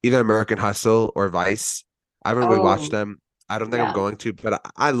either American Hustle or Vice. I haven't really watched Oh, them. I don't think I'm yeah. going to, but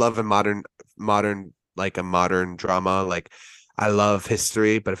I love a modern drama. Like I love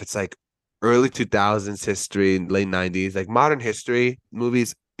history, but if it's like early 2000s history, late 90s, like modern history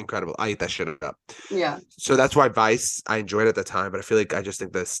movies, incredible. I eat that shit up. Yeah. So that's why Vice I enjoyed at the time, but I feel like I just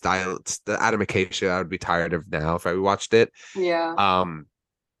think the Adam McKay shit I would be tired of now if I rewatched it. Yeah.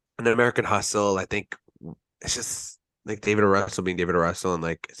 And then American Hustle, I think it's just like David O. Russell being David O. Russell, and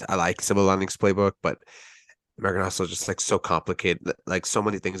like I like Civil Linings Playbook, but American Hustle is just like so complicated, like so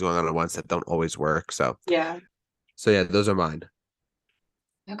many things going on at once that don't always work. Yeah. So yeah, those are mine.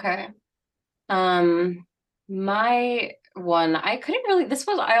 Okay. Um, my one, I couldn't really, this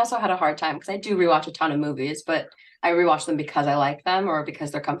was, I also had a hard time because I do rewatch a ton of movies, but I rewatch them because I like them or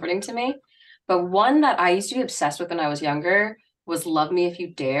because they're comforting to me. But one that I used to be obsessed with when I was younger was Love Me If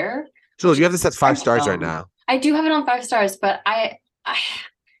You Dare, Jules, which you is have this at a five French stars right film. now. I do have it on 5 stars, but I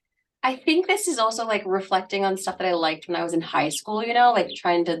I think this is also like reflecting on stuff that I liked when I was in high school, you know, like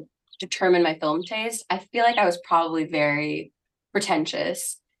trying to determine my film taste. I feel like I was probably very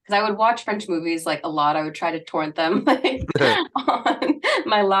pretentious because I would watch French movies like a lot. I would try to torrent them like on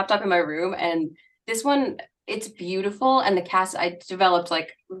my laptop in my room. And this one, it's beautiful. And the cast, I developed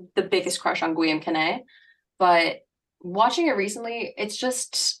like the biggest crush on Guillaume Canet. But watching it recently,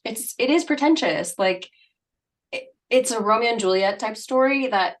 it is pretentious. Like it's a Romeo and Juliet type story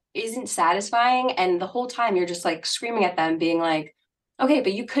that isn't satisfying, and the whole time you're just like screaming at them, being like, okay,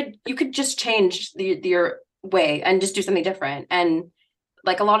 but you could just change your way and just do something different. And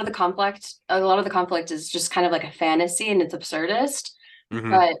like a lot of the conflict is just kind of like a fantasy and it's absurdist.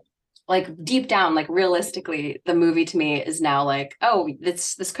 Hmm. But like deep down, like realistically, the movie to me is now like, oh,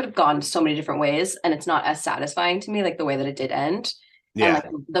 this could have gone so many different ways, and it's not as satisfying to me like the way that it did end. And Yeah, like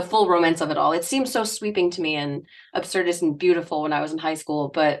the full romance of it all. It seems so sweeping to me and absurdist and beautiful when I was in high school.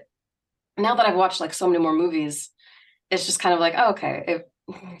 But now that I've watched like so many more movies, it's just kind of like, oh, okay,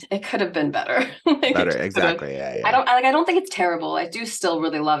 it could have been better. Like better. it just could have. Exactly. Yeah, I yeah. don't I don't think it's terrible. I do still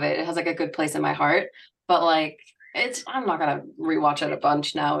really love it. It has like a good place in my heart. But like it's I'm not gonna rewatch it a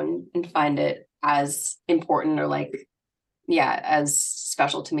bunch now and find it as important or like yeah, as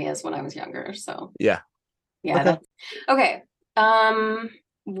special to me as when I was younger. So Yeah. yeah, Okay. that's okay.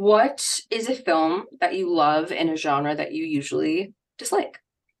 What is a film that you love in a genre that you usually dislike?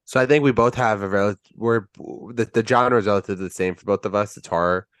 So I think we both have a we're the genre is relatively the same for both of us. It's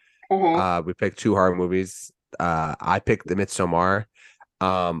horror. Mm-hmm. We picked two horror movies. I picked The Midsommar.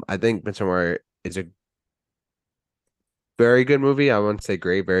 I think Midsommar is a very good movie. I wouldn't say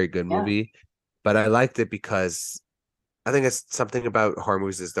great, very good Yeah. movie, but I liked it because I think it's something about horror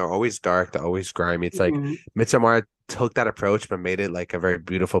movies is they're always dark, they're always grimy. It's like Mm-hmm. Midsommar took that approach but made it like a very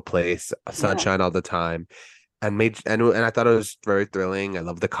beautiful place, Yeah. sunshine all the time, and and I thought it was very thrilling. I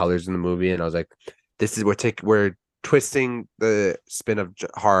love the colors in the movie, and I was like, this is we're twisting the spin of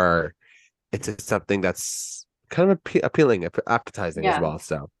horror into something that's kind of appealing, appetizing as Yeah. well.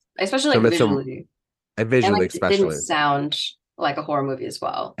 So, Especially so like Midsommar, visually. and And visually like it didn't especially. sound like a horror movie as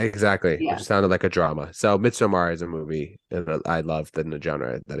well. Exactly. It Yeah. just sounded like a drama. So Midsommar is a movie that I love than the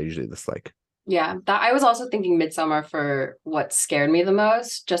genre that I usually dislike. Yeah. That I was also thinking Midsummer for what scared me the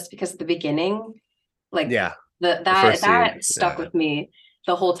most, just because at the beginning, like Yeah. the The that first scene. that stuck Yeah. with me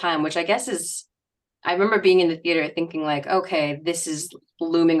the whole time, which I guess is I remember being in the theater thinking like, okay, this is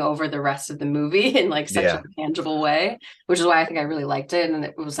looming over the rest of the movie in like such a Yeah. tangible way, which is why I think I really liked it. And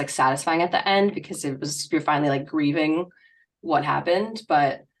it was like satisfying at the end because it was you're finally like grieving what happened.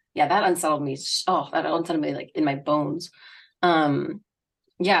 But yeah, that unsettled me. Oh, that unsettled me like in my bones. Um,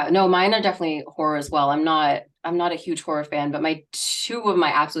 yeah, no, mine are definitely horror as well. I'm not a huge horror fan, but my two of my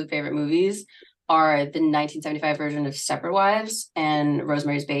absolute favorite movies are the 1975 version of Separate Wives and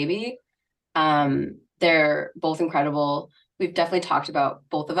Rosemary's Baby. They're both incredible. We've definitely talked about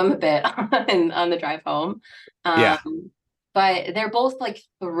both of them a bit on the drive home. Yeah. But they're both like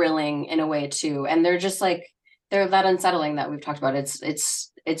thrilling in a way too. And they're just like they're that unsettling that we've talked about.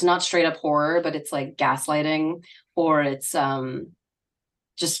 It's not straight up horror, but it's like gaslighting or it's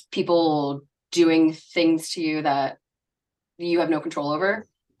just people doing things to you that you have no control over.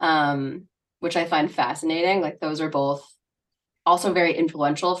 Which I find fascinating. Like those are both also very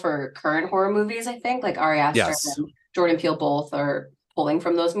influential for current horror movies, I think. Like Ari Aster Yes. and Jordan Peele both are pulling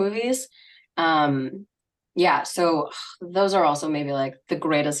from those movies. Um, yeah, so those are also maybe like the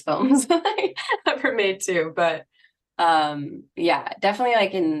greatest films I ever made too. But yeah, definitely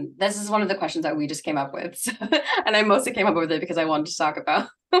like in this is one of the questions that we just came up with. So, and I mostly came up with it because I wanted to talk about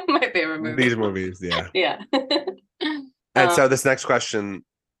my favorite movie. These movies, yeah. Yeah. And um, so this next question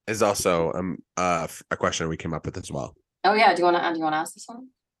is also a question we came up with as well. oh yeah, do you want to ask this one?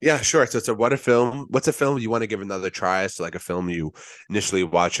 Yeah, sure. So what's a film you want to give another try? So like a film you initially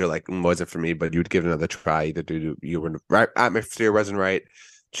watch, you're like, wasn't for me, but you'd give it another try. Either you were right, atmosphere wasn't right,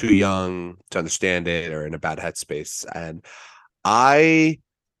 too young to understand it, or in a bad headspace. And I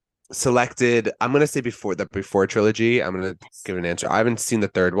selected, I'm gonna say before trilogy. I'm gonna give an answer. I haven't seen the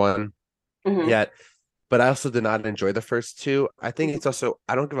third one Hmm. yet, but I also did not enjoy the first two. I think it's also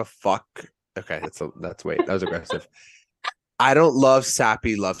I don't give a fuck. Okay, that's wait, that was aggressive. I don't love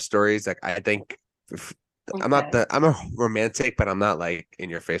sappy love stories. Like I think Okay. I'm a romantic, but I'm not like in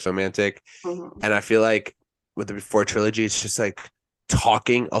your face romantic. Hmm. And I feel like with the before trilogy, it's just like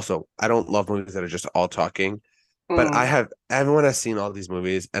talking. Also, I don't love movies that are just all talking. But Hmm. everyone has seen all these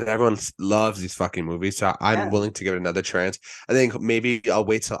movies and everyone loves these fucking movies. So I'm Yeah. willing to give it another chance. I think maybe I'll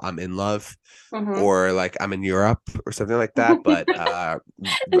wait till I'm in love Hmm. or like I'm in Europe or something like that. But I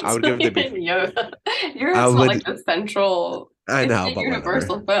would Until give it you're the in Yoda. I Europe's not like would the central, I it's know, a but whatever.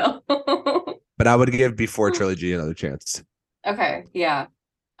 universal film. But I would give before trilogy another chance. Okay, yeah.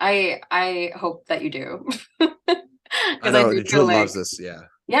 I hope that you do. I Because I know do feel Jude loves like, this. Yeah.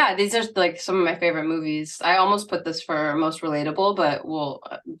 yeah, these are like some of my favorite movies. I almost put this for most relatable, but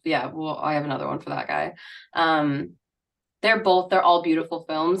yeah, I have another one for that guy. Um, they're all beautiful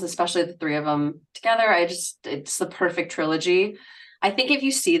films, especially the three of them together. It's the perfect trilogy. I think if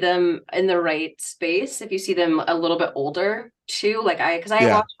you see them in the right space, if you see them a little bit older too, like because I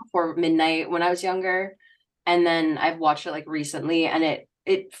Yeah. watched before midnight when I was younger, and then I've watched it like recently, and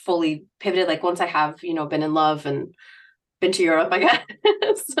it fully pivoted. Like once I have, been in love and been to Europe, I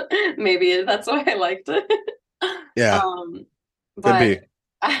guess. Maybe that's why I liked it. Yeah. Um, Could but be.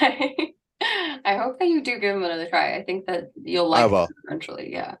 I I hope that you do give them another try. I think that you'll I like them will.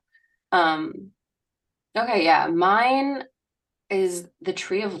 eventually. Yeah. Um, okay, yeah. Mine is The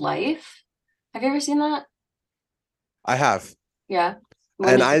Tree of Life. Have you ever seen that? I have. Yeah. When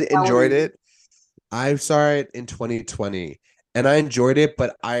And did you I tell enjoyed me? it. I saw it in 2020 and I enjoyed it,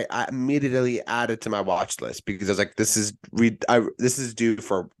 but I immediately added to my watch list because I was like, this is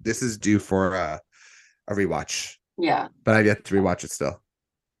due for a rewatch. Yeah. But I've yet to rewatch it still.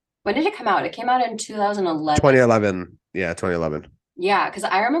 When did it come out? It came out in 2011. 2011. Yeah, 2011. Yeah, because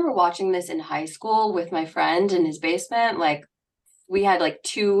I remember watching this in high school with my friend in his basement. Like we had like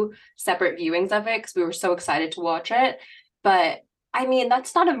two separate viewings of it because we were so excited to watch it. But I mean,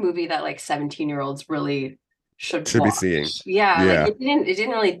 that's not a movie that like 17-year-olds really should Should be seeing. watch. Yeah, like Yeah. it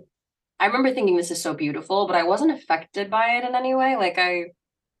didn't really. I remember thinking this is so beautiful, but I wasn't affected by it in any way. Like I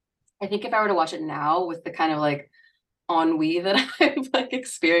think if I were to watch it now with the kind of like ennui that I've like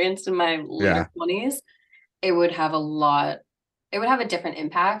experienced in my later Yeah. 20s, it would have a lot, it would have a different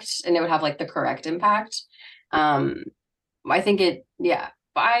impact and it would have like the correct impact. Um, I think yeah,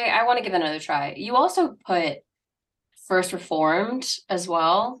 but I want to give it another try. You also put First Reformed as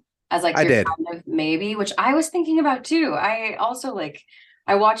well as like I your did. kind of maybe, which I was thinking about too. I also like,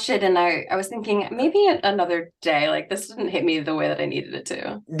 I watched it and I was thinking maybe another day, like this didn't hit me the way that I needed it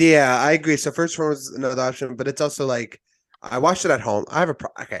to. Yeah, I agree. So first one was another option, but it's also like I watched it at home. I have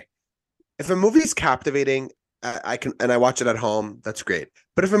okay. If a movie's captivating, I can and I watch it at home, that's great.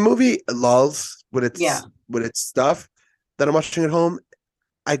 But if a movie lulls Yeah. with its stuff that I'm watching at home,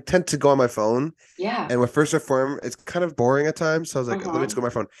 I tend to go on my phone. Yeah. And with First Reform, it's kind of boring at times. So I was like, let me just Uh-huh. go on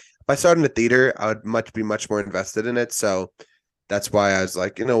my phone. If I saw it in the theater, I would be much more invested in it. So that's why I was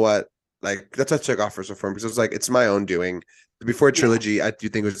like, you know what? Like that's why I took off First Reform because it was like it's my own doing. The Before Yeah. trilogy, I do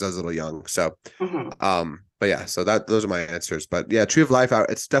think it was I was a little young. So Hmm. but yeah, so that those are my answers. But yeah, Tree of Life out,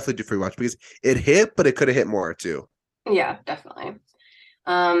 it's definitely due for rewatch because it hit, but it could have hit more too. Yeah, definitely.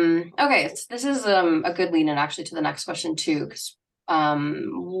 Okay, so this is a good lead in actually to the next question too, because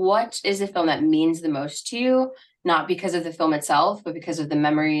what is the film that means the most to you? Not because of the film itself, but because of the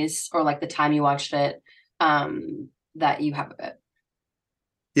memories or like the time you watched it, that you have of it.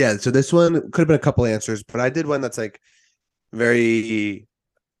 Yeah, so this one could have been a couple answers, but I did one that's like very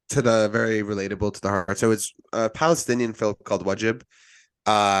very relatable to the heart. So it's a Palestinian film called Wajib.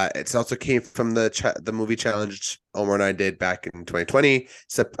 It's also came from the movie challenge Omar and I did back in 2020.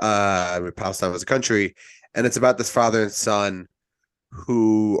 So, Palestine was a country, and it's about this father and son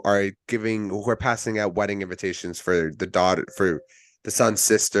who are passing out wedding invitations for the son's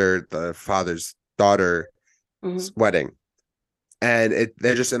sister, the father's daughter Hmm. wedding. And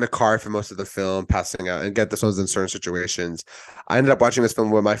they're just in a car for most of the film, passing out. And get this one's in certain situations. I ended up watching this film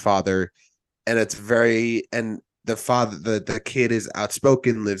with my father, and it's very and the kid is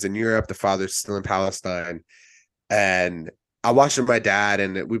outspoken, lives in Europe. The father's still in Palestine, and I watched it with my dad,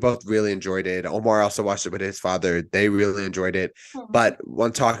 and we both really enjoyed it. Omar also watched it with his father; they really enjoyed it. But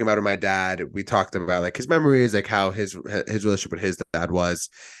when talking about it with my dad, we talked about like his memories, like how his relationship with his dad was,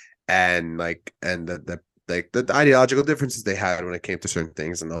 and like and the ideological differences they had when it came to certain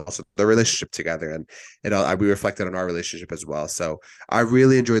things, and also the relationship together, and we reflected on our relationship as well. So I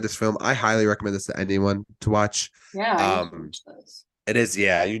really enjoyed this film. I highly recommend this to anyone to watch. Yeah, I need to Um, watch this. it is,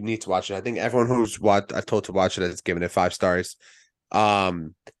 yeah, you need to watch it. I think everyone who's watched I've told to watch it has given it 5 stars.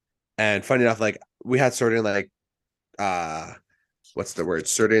 Um, and funny enough, like we had certain like uh what's the word?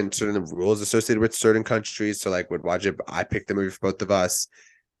 Certain rules associated with certain countries. So like with Wajib, I picked the movie for both of us.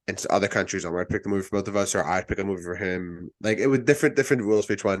 And to other countries, I'm gonna pick the movie for both of us, or I'd pick a movie for him. Like it was different rules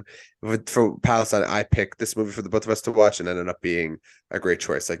for each one. For Palestine, I picked this movie for the both of us to watch, and ended up being a great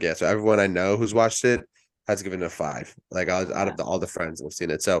choice. Like yeah, so everyone I know who's watched it has given it a 5. Like I was out Yeah. of all the friends who've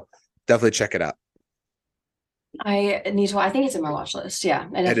seen it, so definitely check it out. I need to, I think it's in my watch list. Yeah.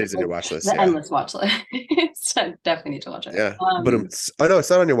 And It if is in your watch list, the yeah, endless watch list. So I definitely need to watch it. yeah. But oh no, it's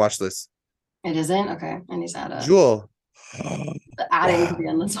not on your watch list, It isn't? Okay. I need to add it. Jewel. Adding to Wow, the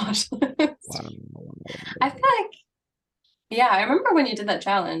endless watch list. wow. I feel like, yeah, I remember when you did that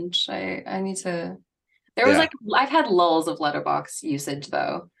challenge. I need to. There was Yeah, like I've had lulls of letterbox usage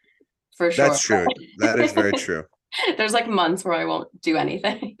though, for sure. that's true. That is very true. There's like months where I won't do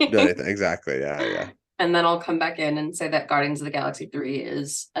anything. Do anything exactly? Yeah, yeah, And then I'll come back in and say that Guardians of the Galaxy 3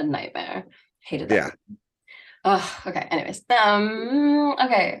 is a nightmare. Hated that yeah. movie. Oh, okay. Anyways,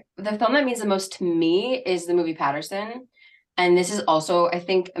 okay. The film that means the most to me is the movie Patterson. And this is also, I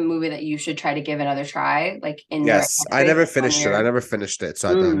think, a movie that you should try to give another try, like in the right Yes, I headspace never when finished it. I you're. never finished it, so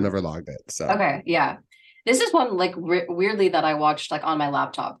I've Mm, never logged it. So okay, yeah. This is one like weirdly that I watched like on my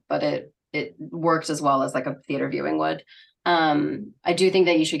laptop, but it works as well as like a theater viewing would. I do think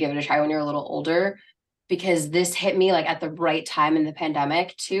that you should give it a try when you're a little older because this hit me like at the right time in the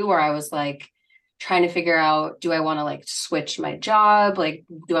pandemic too, where I was like trying to figure out, do I want to like switch my job? Like,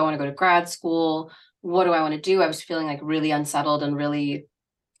 do I want to go to grad school? What do I want to do? I was feeling like really unsettled and really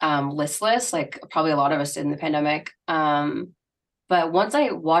listless, like probably a lot of us did in the pandemic. But once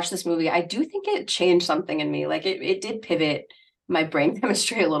I watched this movie, I do think it changed something in me. Like it did pivot my brain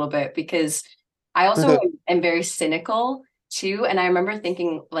chemistry a little bit because I also am very cynical too. And I remember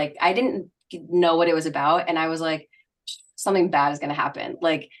thinking like I didn't know what it was about. And I was like, something bad is gonna happen.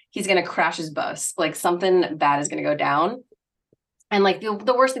 Like he's gonna crash his bus. Like something bad is gonna go down. And like the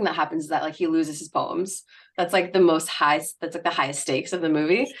worst thing that happens is that like he loses his poems. That's like the most high, that's like the highest stakes of the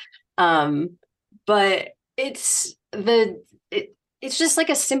movie. Um, but it's just like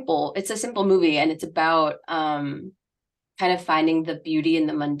it's a simple movie and it's about kind of finding the beauty in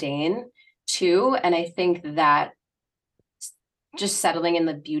the mundane too. And I think that just settling in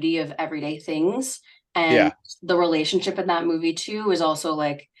the beauty of everyday things and yeah, the relationship in that movie too is also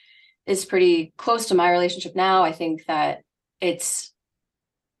like is pretty close to my relationship now. I think that it's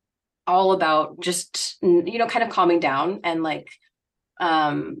all about just kind of calming down and like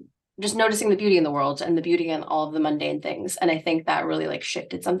um just noticing the beauty in the world and the beauty in all of the mundane things. And I think that really like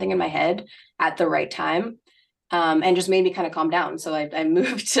shifted something in my head at the right time. And just made me kind of calm down. So I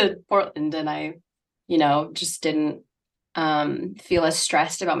moved to Portland and I, just didn't feel as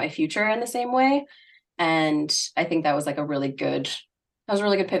stressed about my future in the same way. And I think that was a really good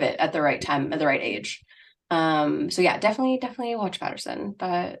pivot at the right time, at the right age. So yeah, definitely watch Patterson.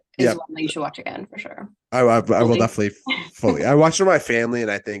 That is yeah. one that you should watch again for sure. I will Fully. definitely fully. I watched it with my family,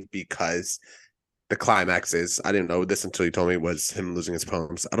 and I think because the climax is, I didn't know this until you told me, was him losing his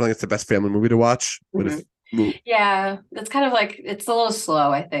poems. I don't think it's the best family movie to watch, but Mhm. if Yeah, it's kind of like it's a little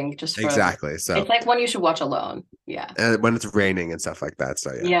slow, I think, just for exactly, it's so like one you should watch alone. Yeah. and when it's raining and stuff like that.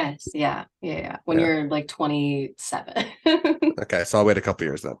 So yeah, Yes, yeah. When yeah. you're like 27. Okay, so I'll wait a couple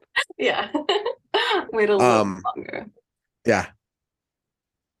years then. Yeah. Wait a little Um, longer. yeah.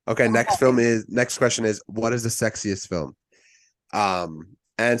 Okay, Okay. next question is, what is the sexiest film?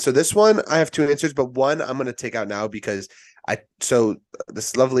 And so this one I have two answers, but one I'm gonna take out now because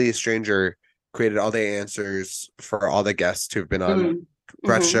this lovely stranger created all the answers for all the guests who've been on Mm. Hmm.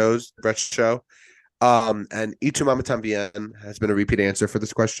 Brett's show. And Y Tu Mama Tambien has been a repeat answer for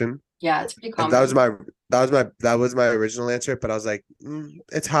this question. Yeah, it's pretty And common. that was my original answer, but I was like,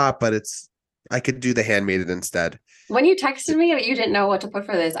 it's hot, but I could do The Handmaiden instead. When you texted me that you didn't know what to put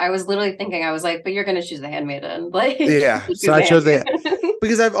for this, I was literally thinking, I was like, but you're gonna choose the handmaiden. Like Yeah, you so choose I the chose the handmaiden.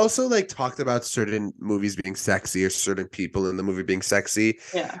 because I've also like talked about certain movies being sexy or certain people in the movie being sexy.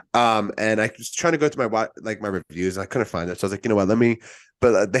 Yeah. And I was trying to go to my reviews and I couldn't find it. So I was like, you know what, let me.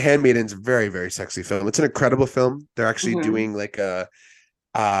 But The Handmaiden's a very very sexy film. It's an incredible film. They're actually Hmm. doing like a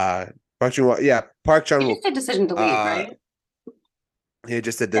Park Chan Wook, yeah, Park Chan You Wook. just did Decision to Leave, Uh, right? he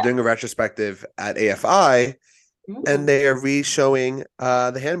just said they're Yeah. doing a retrospective at AFI and Mm. they are re-showing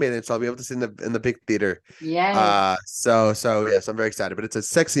The Handmaiden, so I'll be able to see in the big theater. Yes. So yes, I'm very excited. But it's a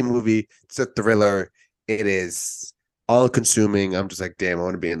sexy movie. It's a thriller. It is all consuming. I'm just like, damn, I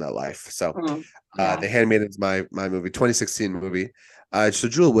want to be in that life. So, Mm. Yeah. The Handmaiden's my movie, 2016 movie. So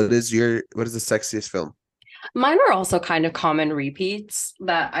Jewel, what is the sexiest film? Mine were also kind of common repeats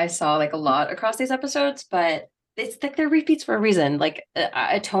that I saw like a lot across these episodes, but it's like they're repeats for a reason. Like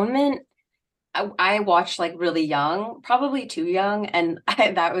Atonement, I watched like really young, probably too young, and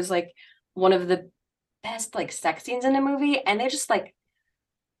that was like one of the best like sex scenes in a movie, and they just like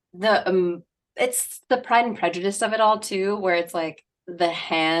the it's the Pride and Prejudice of it all too, where it's like the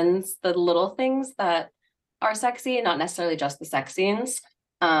hands, the little things that are sexy, not necessarily just the sex scenes.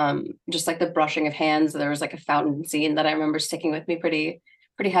 Just like the brushing of hands. There was like a fountain scene that I remember sticking with me pretty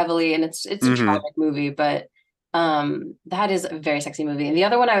heavily, and it's a Mm-hmm. tragic movie, but that is a very sexy movie. And the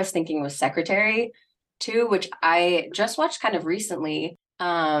other one I was thinking was Secretary too, which I just watched kind of recently.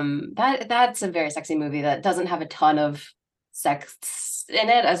 That's a very sexy movie that doesn't have a ton of sex in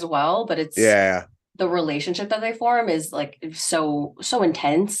it as well, but it's Yeah. the relationship that they form is like so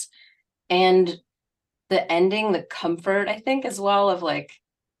intense. And the ending, the comfort, I think, as well, of like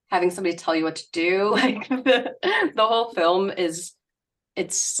having somebody tell you what to do. Like the whole film is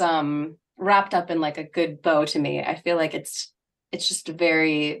it's wrapped up in like a good bow to me. I feel like it's just a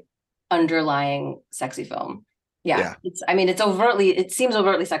very underlying sexy film. Yeah, Yeah. it seems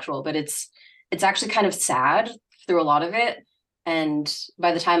overtly sexual, but it's actually kind of sad through a lot of it. And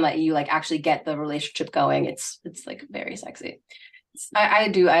by the time that you like actually get the relationship going, it's like very sexy.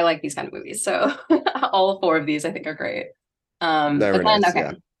 I like these kind of movies. So all four of these I think are great. But Very then nice. okay,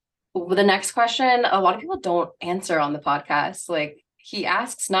 Yeah. well, the next question, a lot of people don't answer on the podcast. Like he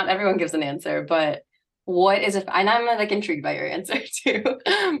asks, not everyone gives an answer, but what is and I'm like intrigued by your answer too.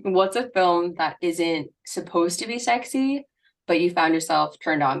 What's a film that isn't supposed to be sexy, but you found yourself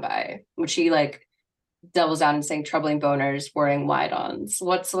turned on by? Which he like doubles down and saying troubling boners wearing wide-ons.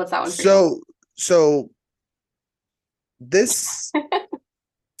 What's that one for you? So this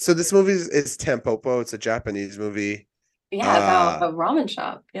this movie is Tampopo. It's a Japanese movie. Yeah, about Uh a ramen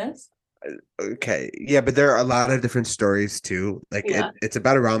shop. Yes. okay. Yeah, but there are a lot of different stories too. Like Yeah. it's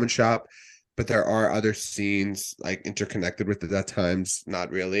about a ramen shop, but there are other scenes like interconnected with it at times, not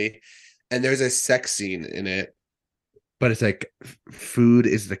really. And there's a sex scene in it, but it's like food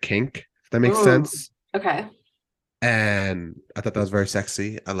is the kink, if that makes Mm, sense. okay. And I thought that was very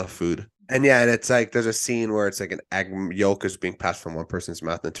sexy. I love food. And yeah, and it's like there's a scene where it's like an egg yolk is being passed from one person's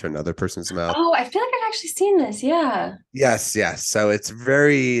mouth into another person's mouth. Oh, I feel like I've actually seen this. Yeah. Yes, yes. So it's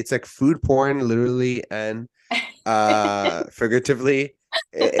like food porn, literally and figuratively.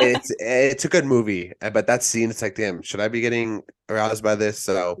 It's a good movie, but that scene, it's like, damn, should I be getting aroused by this?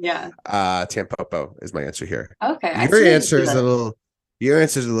 So Yeah. Tampopo is my answer here. Okay. I Your still need to answer see is a that. little your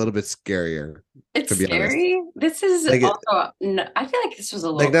answer is a little bit scarier, It's to be honest. scary. This is Like it also, no, I feel like this was a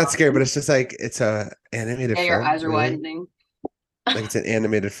like little not scary, but common. it's just like it's a animated Yeah, your film, eyes are really. widening. Like it's an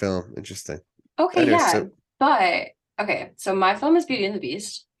animated film. Interesting. Okay, Anyway, yeah. so But okay, so my film is Beauty and the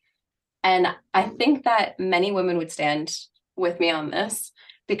Beast. And I think that many women would stand with me on this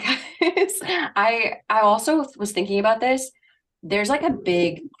because I also was thinking about this. There's like a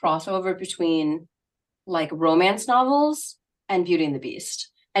big crossover between like romance novels and Beauty and the Beast.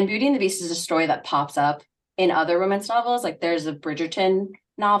 And Beauty and the Beast is a story that pops up in other romance novels. Like there's a Bridgerton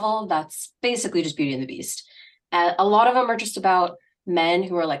novel that's basically just Beauty and the Beast. And a lot of them are just about men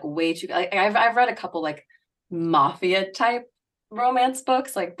who are like way too like I've read a couple like mafia type romance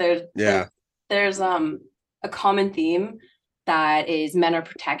books. Like yeah. there's a common theme that is men are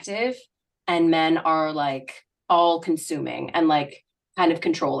protective and men are like all consuming and like kind of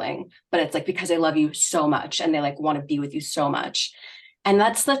controlling, but it's like because they love you so much and they like want to be with you so much. And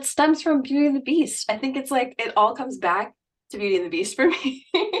that stems from Beauty and the Beast. I think it's like it all comes back to Beauty and the Beast for me.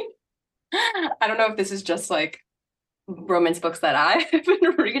 I don't know if this is just like romance books that I have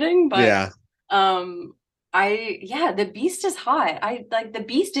been reading, but Yeah. um the Beast is hot. I like the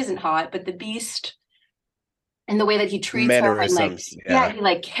Beast isn't hot, but the Beast and the way that he treats her and like Mannerisms. yeah, Yeah. he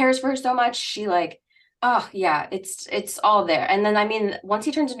like cares for her so much. She like oh yeah, it's all there. And then I mean, once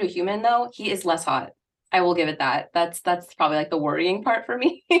he turns into a human though, he is less hot. I will give it that. That's probably like the worrying part for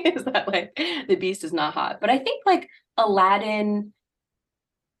me is that like the Beast is not hot. But I think like Aladdin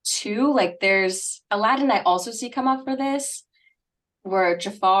too, like there's Aladdin I also see come up for this where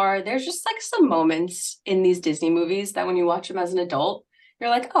Jafar, there's just like some moments in these Disney movies that when you watch them as an adult, you're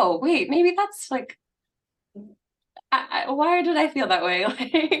like, oh wait, maybe that's like why did I feel that way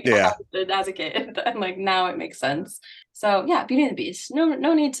like Yeah. as a kid? And like now it makes sense. So yeah, Beauty and the Beast.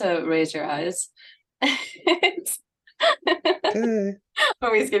 No need to raise your eyes. It's Okay.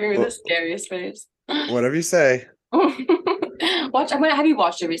 always giving me the Well, scariest face. whatever you say. I'm gonna have you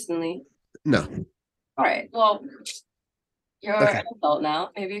watched it recently? No. All right. Well, you're an Okay. adult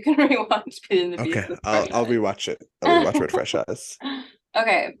now. Maybe you can rewatch Beauty and the Beast Okay. with fresh I'll eyes. rewatch it. I'll rewatch it with fresh eyes.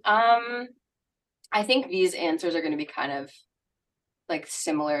 Okay. I think these answers are going to be kind of like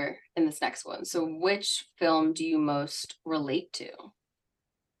similar in this next one. So, which film do you most relate to?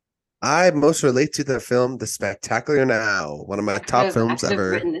 I most relate to the film The Spectacular Now, one of my top I films could have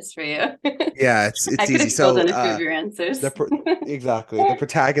ever. written this for you. Yeah, I it's could easy. have filled So in a few of your answers. exactly the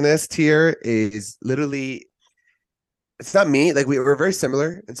protagonist here is literally it's not me. Like we were very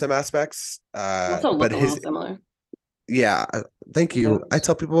similar in some aspects. Also But look a little his similar. yeah, thank you. I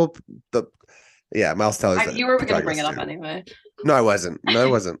tell people the yeah, Miles Teller is the You were going to bring it protagonist up too. anyway. No, I wasn't. No, I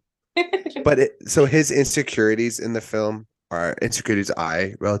wasn't. But so his insecurities in the film are insecurities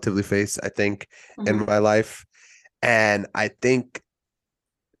I relatively face, I think, in Mhm, my life. And I think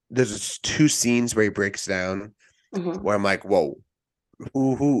there's two scenes where he breaks down mhm. where I'm like, whoa,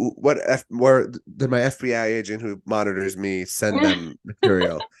 where did my FBI agent who monitors me send them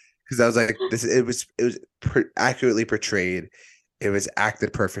material? Because I was like, it was accurately portrayed. It was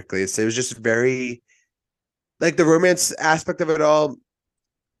acted perfectly. So it was just very like the romance aspect of it all.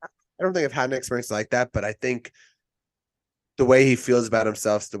 I don't think I've had an experience like that, but I think the way he feels about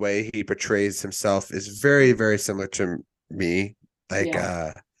himself, the way he portrays himself is very, very similar to me. Like,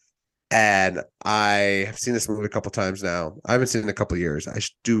 Yeah. and I have seen this movie a couple times now. I haven't seen it in a couple years.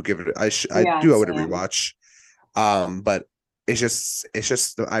 Do give it. I Yeah, do owe it a same. rewatch. But it's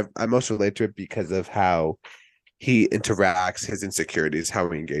just I most relate to it because of how he interacts, his insecurities, how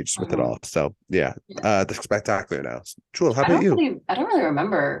he engages with it Mhm. all. So yeah, Yeah. the Spectacular now. Jewel, how about you? I don't really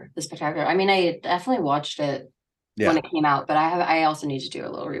remember The Spectacular. I mean, I definitely watched it when Yeah, it came out, but I also need to do a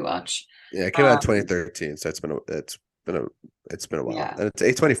little rewatch. yeah, it came out in Um, 2013, so been a it's been a while, yeah. and it's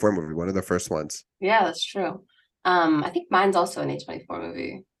A24 movie, one of the first ones. Yeah, that's true. I think mine's also an A24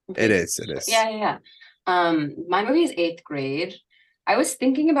 movie. I'm It pretty is, it sure. is. Yeah, yeah, yeah. My movie is Eighth Grade. I was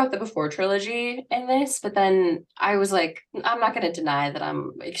thinking about the Before trilogy in this, but then I was like, I'm not going to deny that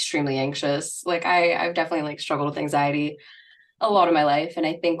I'm extremely anxious. Like I've definitely like struggled with anxiety a lot of my life, and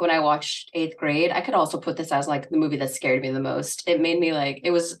I think when I watched Eighth Grade, I could also put this as like the movie that scared me the most. It made me like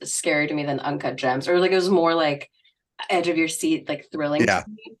it was scarier to me than Uncut Gems, or like it was more like edge of your seat, like thrilling to Yeah,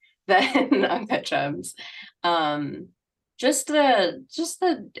 me than Uncut Gems. Um, just the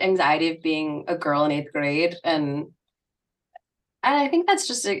anxiety of being a girl in eighth grade, and I think that's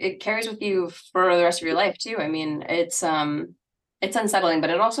just it carries with you for the rest of your life too. I mean, it's unsettling, but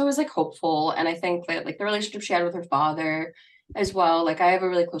it also is like hopeful. And I think that like the relationship she had with her father as well. Like I have a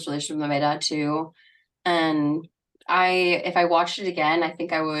really close relationship with my dad too. And if I watched it again, I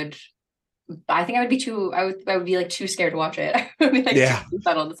think I would be too I would be like too scared to watch it. I would be like too yeah,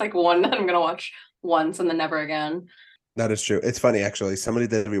 unsettled. It's like one that I'm gonna watch once and then never again. that is true. It's funny actually. Somebody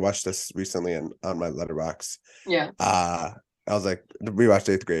did rewatch this recently on my letterbox. Yeah. I was like, rewatched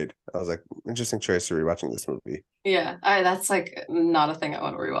Eighth Grade. I was like, interesting choice for rewatching this movie. Yeah. That's like not a thing I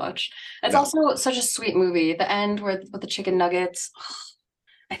want to rewatch. It's No, also such a sweet movie. The end where with the chicken nuggets.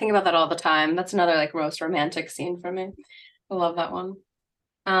 I think about that all the time. That's another like most romantic scene for me. I love that one.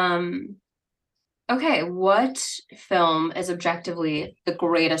 Um, okay, what film is objectively the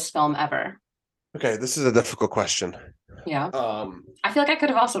greatest film ever? okay, this is a difficult question. Yeah. Um, I feel like I could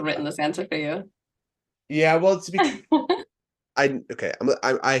have also written this answer for you. yeah, well, I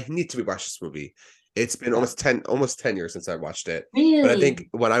need to rewatch this movie. It's been Yeah. almost 10 years since I watched it. But I Really? think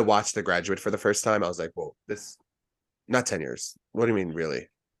when I watched The Graduate for the first time, I was like, whoa, this not 10 years. What do you mean, really?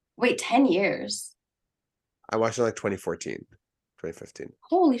 Wait, 10 years? I watched it like 2014, 2015.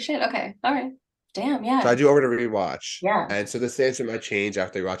 Holy shit. Okay. All right. Damn. So I Yeah. do over to rewatch. Yeah. And so this answer might change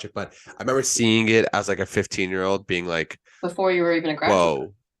after I watch it, but I remember seeing it as like a 15-year-old being like, Before you were even a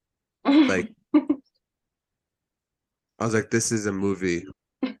graduate. whoa. Like I was like, this is a movie.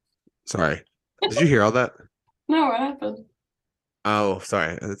 Sorry. Did you hear all that? No, what happened? Oh,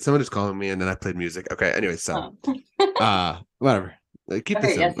 sorry. Someone just calling me and then I played music. Okay. Anyway, so Oh. whatever. Keep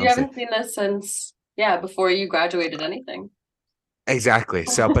this Okay. Yes, you I'm safe. haven't seen this since, yeah, before you graduated anything. Exactly.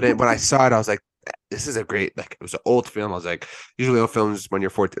 So but when I saw it, I was like, this is a great, like, it was an old film. I was like, usually old films when you're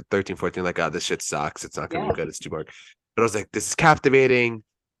 14, 13, 14, like, oh, this shit sucks. It's not gonna be Yeah. good. It's too boring. But I was like, this is captivating,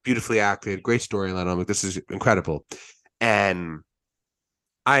 beautifully acted, great storyline. I'm like, this is incredible. And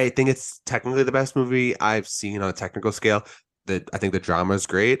I think it's technically the best movie I've seen on a technical scale. That I think the drama is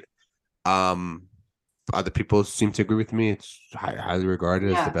great. Um, Other people seem to agree with me. It's highly regarded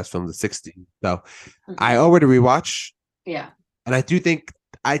as the Yeah. best film of the '60s. So I Mhm. owe it a rewatch, Yeah. and I think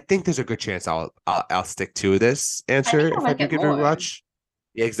there's a good chance I'll stick to this I think answer I if I like do it give it a more. rewatch.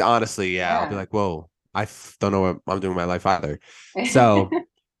 Yeah, honestly, yeah, I'll be Yeah. like, whoa, don't know what I'm doing with my life either. So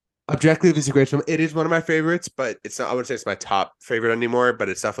objectively, it's a great film. It is one of my favorites, but it's not. I wouldn't say it's my top favorite anymore, but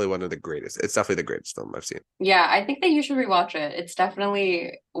it's definitely one of the greatest. It's definitely the greatest film I've seen. Yeah, I think that you should rewatch it. It's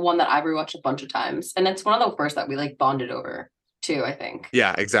definitely one that I've rewatched a bunch of times. And it's one of the first that we like bonded over too, I think.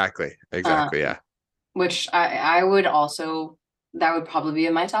 Yeah, exactly, Um, exactly. Yeah, which I would also that would probably be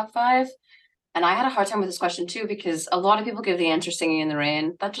in my top five. And I had a hard time with this question too, because a lot of people give the answer Singing in the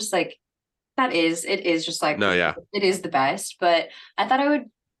Rain. That just like it is just like no, yeah, it is the best. But I thought I would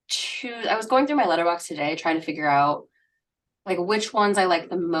choose I was going through my letterbox today trying to figure out like which ones I like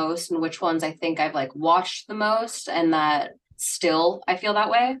the most and which ones I think I've like watched the most and that still I feel that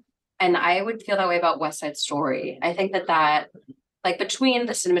way. And I would feel that way about West Side Story. I think that like between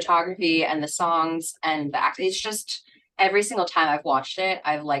the cinematography and the songs and the act, it's just every single time I've watched it,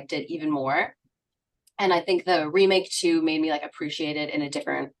 I've liked it even more. And I think the remake too made me like appreciate it in a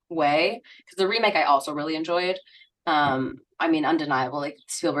different way because the remake I also really enjoyed. I mean, undeniable, like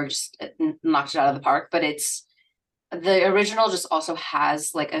Spielberg just knocked it out of the park, but it's the original just also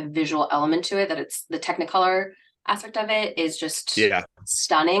has like a visual element to it that it's the technicolor aspect of it is just yeah.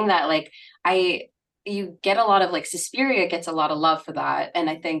 stunning that like I you get a lot of like Suspiria gets a lot of love for that. And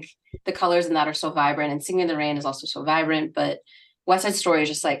I think the colors in that are so vibrant, and Singing in the Rain is also so vibrant. But West Side Story is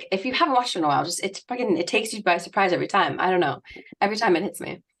just like, if you haven't watched it in a while, just it's fucking it takes you by surprise every time. I don't know. Every time it hits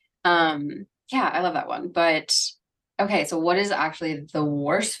me. Yeah, I love that one. But okay, so what is actually the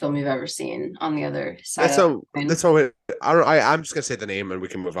worst film you've ever seen on the other side That's of so. the That's coin? so. I'm just gonna say the name and we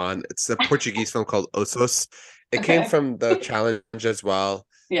can move on. It's a Portuguese film called Ossos. It came Okay. from the challenge as well.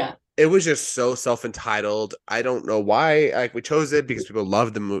 Yeah. It was just so self-entitled. I don't know why. Like we chose it because people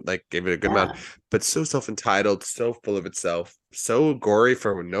loved the movie, like gave it a good amount, Yeah. but so self-entitled, so full of itself, so gory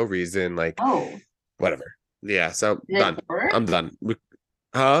for no reason. Like Oh, whatever. Yeah. So is it done. horror? I'm done.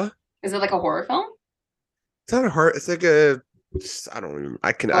 Huh? Is it like a horror film? It's not a heart. It's like a. I don't even.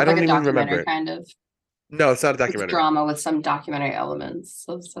 I can. Oh, I it's like don't a even remember documentary it. kind of. No, it's not a It's documentary. drama with some documentary elements.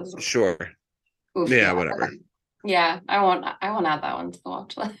 Sure. Oof, Yeah. yeah. Whatever. Okay. Yeah, I won't add that one to the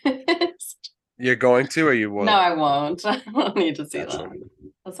watch list. You're going to, or you No, will. I won't. I don't need to see That's that. funny.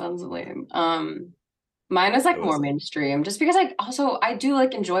 That sounds lame. Mine is like What more was it? mainstream, just because I do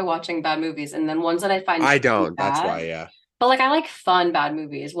like enjoy watching bad movies, and then ones that I find I truly don't. That's bad. why. Yeah. But like I like fun bad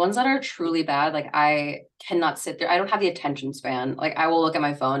movies. Ones that are truly bad, like I cannot sit there. I don't have the attention span. Like I will look at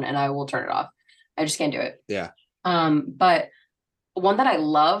my phone and I will turn it off. I just can't do it. Yeah. But one that I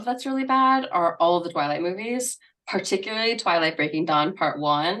love that's really bad are all of the Twilight movies, particularly Twilight Breaking Dawn Part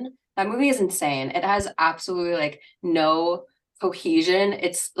 1. That movie is insane. It has absolutely like no cohesion.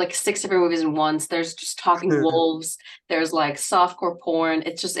 It's like six different movies in once. There's just talking wolves. There's like softcore porn.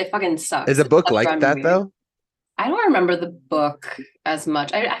 It's just it fucking Is sucks. a It's book such a like bad that movie. though? I don't remember the book as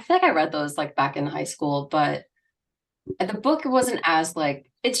much. I feel like I read those like back in high school, but the book wasn't as like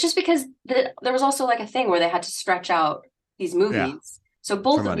it's just because there was also like a thing where they had to stretch out these Yeah. movies. So For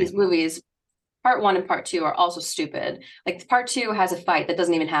both of money. these movies, part one and part two, are also stupid. Like part two has a fight that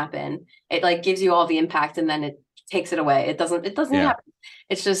doesn't even happen. It like gives you all the impact and then it takes it away. It doesn't Yeah. happen.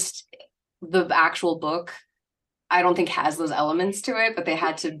 It's just the actual book, I don't think has those elements to it, but they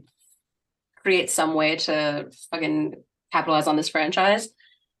had to create some way to fucking capitalize on this franchise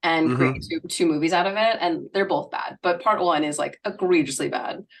and create Hmm. two movies out of it, and they're both bad. But part one is like egregiously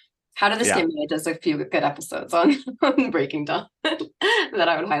bad. How to the Yeah. Skin does a few good episodes on, on Breaking Dawn that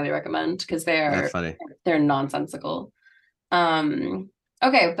I would highly recommend because That's funny. they're nonsensical. Um,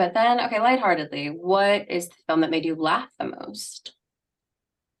 okay, but then okay, lightheartedly, what is the film that made you laugh the most?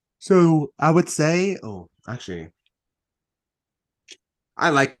 So I would say, oh, actually, I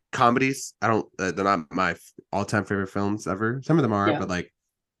like comedies. I don't. They're not my all-time favorite films ever. Some of them are, Yeah, but like,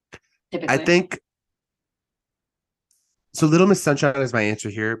 I typically. think so. Little Miss Sunshine is my answer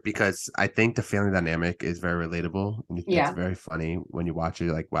here because I think the family dynamic is very relatable and it's Yeah. very funny when you watch it.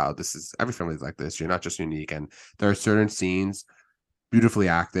 You're like, wow, this is every family is like this. You're not just unique, and there are certain scenes beautifully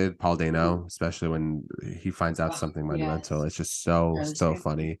acted. Paul Dano, especially when he finds out Oh, something monumental. yes. It's just so Really so scary.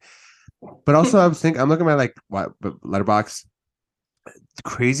 funny. But also, I was thinking, I'm looking at like what Letterbox,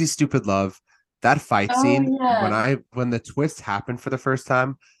 Crazy Stupid Love, that fight Oh scene yeah. when the twist happened for the first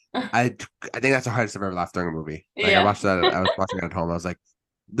time. I I think that's the hardest I've ever laughed during a movie. Like I Yeah. watched that, I was watching it at home. I was like,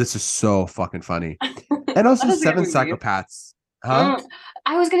 this is so fucking funny. And That also is a good Seven movie. Psychopaths, huh? Mm,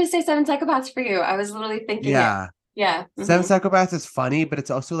 I was gonna say Seven Psychopaths for you. I was literally thinking it. Yeah, Yeah. Seven Psychopaths is funny, but it's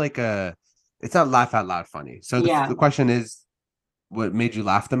also like it's not laugh out loud funny. So Yeah. the question is, what made you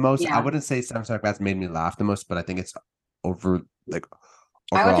laugh the most? I Yeah. wouldn't say Seven Psychopaths made me laugh the most, but I think it's over like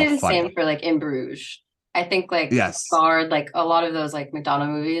I would overall say the same funny. for like In Bruges. I think like Yes. Guard, like a lot of those like McDonough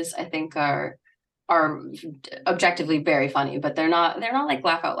movies, I think are objectively very funny, but they're not like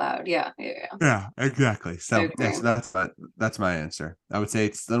laugh out loud. Yeah. Yeah. Yeah. Yeah, exactly. I So yeah, agree. so that's my answer. I would say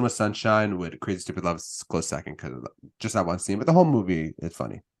it's Little Miss Sunshine with Crazy Stupid Love is close second because just that one scene, but the whole movie is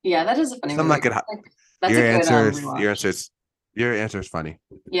funny. Yeah, that is a funny Some movie. like it. Like, that's a Your good answer, your rewatch. answer is your answer is funny.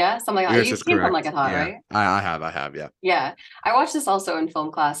 Yeah, something like that. Yours You've is seen Something Like correct. It Hot, Yeah, right? I have. Yeah. Yeah. I watched this also in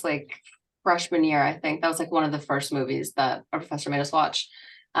film class, like freshman year, I think. That was like one of the first movies that our professor made us watch.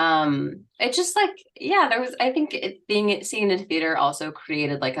 It just like, yeah, there was, I think seeing it in theater also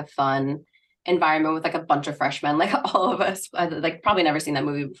created like a fun environment with like a bunch of freshmen, like all of us, like probably never seen that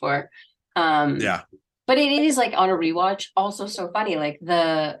movie before. Um, Yeah. but it is like on a rewatch, also so funny. Like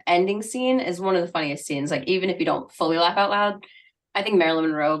the ending scene is one of the funniest scenes. Like even if you don't fully laugh out loud, I think Marilyn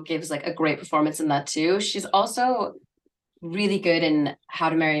Monroe gives like a great performance in that too. She's also really good in How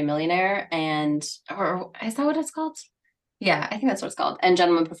to Marry a Millionaire and or is that what it's called? Yeah, I think that's what it's called. And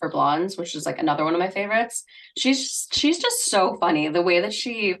Gentlemen Prefer Blondes, which is like another one of my favorites. She's just so funny. The way that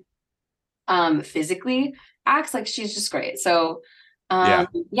she physically acts, like she's just great. So Yeah.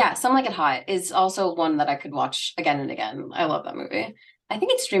 yeah, Some Like It Hot is also one that I could watch again and again. I love that movie. I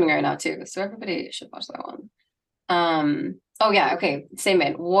think it's streaming right now too, so everybody should watch that one. Oh yeah, okay, same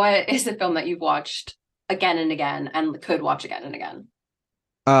vein. What is the film that you've watched again and again and could watch again and again?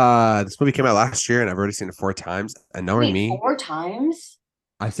 This movie came out last year, and I've already seen it 4 times. And knowing Wait, me, 4 times?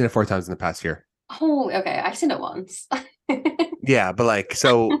 I've seen it 4 times in the past year. Oh, okay, I've seen it once. Yeah, but like,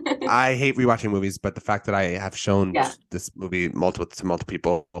 so I hate rewatching movies, but the fact that I have shown Yeah, this movie multiple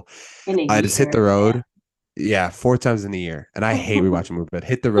people, in a I just hit the year. road. Yeah, 4 times in a year, and I hate rewatching movies. But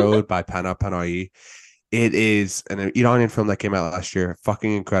Hit the Road by Pana Panayi, it is an Iranian film that came out last year.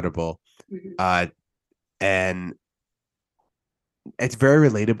 Fucking incredible. Mhm. Uh, and it's very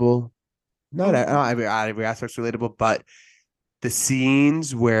relatable. Not every aspect's relatable, but the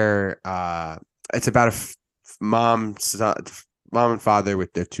scenes where it's about mom and father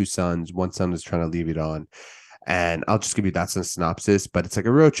with their 2 sons. One son is trying to leave it on, and I'll just give you that synopsis. But it's like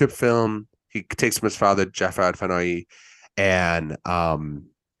a road trip film. He takes from his father, Jafar Fanahi, and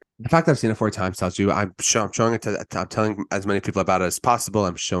the fact that I've seen it 4 times tells you I'm showing it to. I'm telling as many people about it as possible.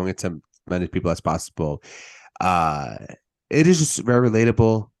 I'm showing it to as many people as possible. Uh, it is just very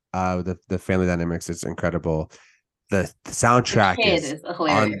relatable. The family dynamics is incredible. The The soundtrack kid is is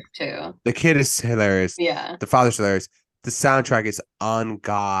hilarious on. too. The kid is hilarious. Yeah. The father's hilarious. The soundtrack is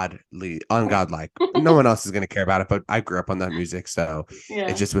ungodlike. No one else is gonna care about it, but I grew up on that music, so it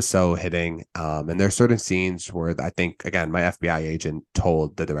Yeah. just was so hitting. And there are certain scenes where I think, again, my FBI agent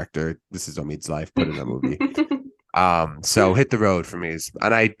told the director, "This is Omid's life. Put in a movie." So Hit the Road for me is,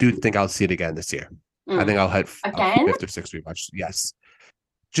 and I do think I'll see it again this year. I Mm. think I'll hit a Again? fifth or sixth rewatch. Yes,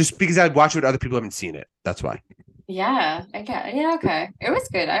 just because I'd watch it with other people who haven't seen it. That's why. Yeah, I get. Yeah, okay. It was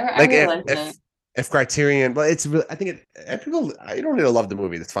good. I Like really liked it. if Criterion, well, it's really, I think it. If people, you don't need to love the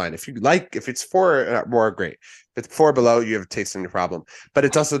movie. That's fine. If you like, if it's 4 or more, great. If it's 4 or below, you have a taste in your problem. But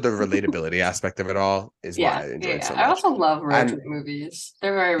it's also the relatability aspect of it all is why Yeah, I yeah, enjoyed it yeah. so I much. also love road And trip movies.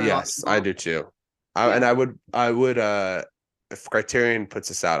 They're very yes, I relatable. do too. Yeah. And I would, if Criterion puts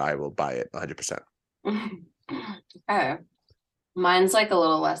this out, I will buy it 100%. Okay. Mine's like a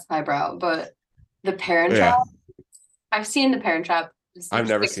little less highbrow, but The Parent Trap. Yeah, I've seen The Parent Trap I've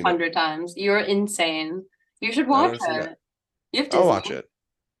never seen it. 600 times. You're insane. You should I've watch never seen it. it. You have I'll Disney. watch it.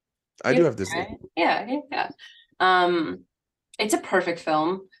 I You do have have Disney, Disney. right? Yeah, yeah, yeah. It's a perfect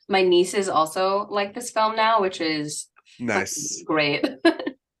film. My nieces also like this film now, which is Nice. great.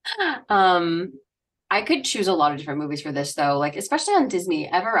 Um, I could choose a lot of different movies for this though, like especially on Disney.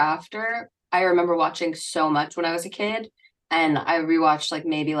 Ever After, I remember watching so much when I was a kid, and I rewatched like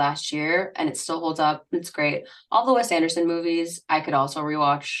maybe last year, and it still holds up. It's great. All the Wes Anderson movies, I could also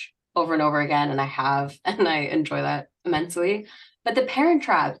rewatch over and over again, and I have, and I enjoy that immensely. But The Parent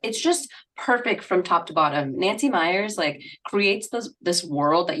Trap, it's just perfect from top to bottom. Nancy Meyers like creates this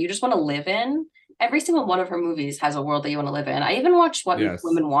world that you just want to live in. Every single one of her movies has a world that you want to live in. I even watched What Yes.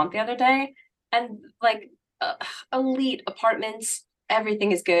 Women Want the other day, and like uh, elite apartments,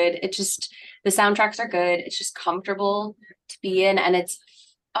 everything is good. It just the soundtracks are good. It's just comfortable to be in, and it's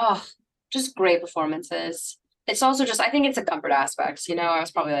oh, just great performances. It's also just I think it's a comfort aspect. I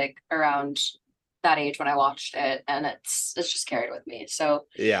was probably like around that age when I watched it, and it's just carried with me. So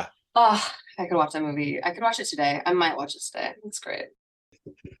Yeah. oh, I could watch that movie. I could watch it today. I might watch it today. It's great.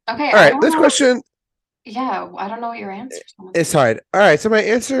 Okay, All I right. don't This know. question Yeah, I don't know what your answer is. is hard. All right. So my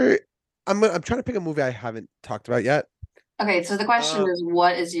answer, I'm trying to pick a movie I haven't talked about yet. Okay, so the question Uh, is,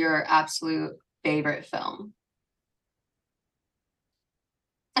 what is your absolute favorite film?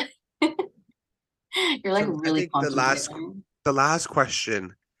 You're like so I really think contemplating. the last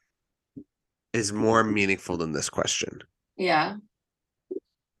question is more meaningful than this question. Yeah.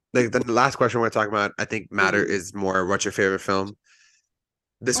 Like the last question we're talking about, I think matter Mhm. is more what's your favorite film.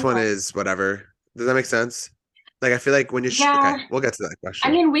 This one Okay. is whatever. Does that make sense? Like I feel like when you okay, Yeah. we'll get to that I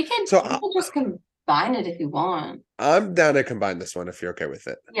question. mean, we could So we could just combine it if you want. I'm down to combine this one if you're okay with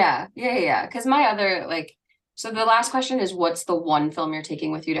it. Yeah, yeah, yeah. Because my other so the last question is, what's the one film you're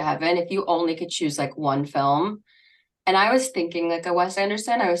taking with you to heaven? If you only could choose like one film, and I was thinking like a Wes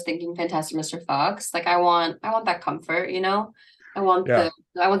Anderson, I was thinking Fantastic Mr. Fox. Like I want that comfort, you know? I want Yeah.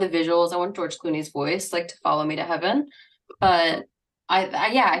 the I want the visuals, I want George Clooney's voice like to follow me to heaven. But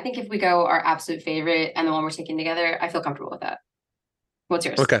yeah, I think if we go our absolute favorite and the one we're taking together, I feel comfortable with that. What's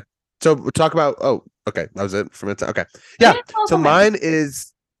yours? Okay. So we'll talk about okay. That was it from it. Okay. Oh, Yeah. yeah, tell us So what mine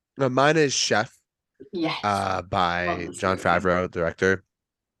is. mine is Chef Yes. Love by this John movie. Favreau, director.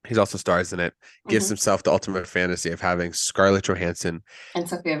 He's also stars in it. Gives Hmm. himself the ultimate fantasy of having Scarlett Johansson And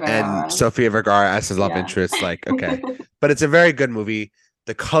Sofia and Vergara. Sofia Vergara as his love Yeah. interest. Like, okay. But it's a very good movie.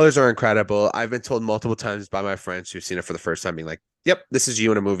 The colors are incredible. I've been told multiple times by my friends who've seen it for the first time, being like, yep, this is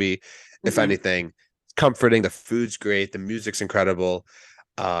you in a movie, if Mhm. anything. comforting. The food's great. The music's incredible.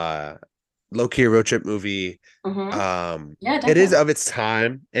 Uh, low key road trip movie. Hmm. Yeah, It is definitely. of its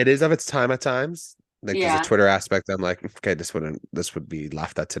time. It is of its time at times. Like there's a Yeah. Twitter aspect. I'm like, okay, this would be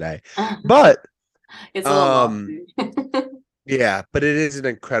laughed at today. But It's a little um, lofty. yeah, but it is an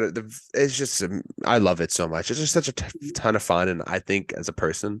incredible. It's just I love it so much. It's just such a ton of fun, and I think as a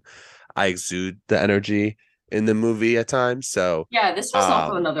person, I exude the energy in the movie at times. So, Yeah, this was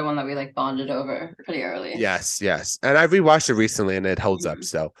also um, another one that we like bonded over pretty early. yes, yes, and I rewatched it recently, and it holds up. Mhm.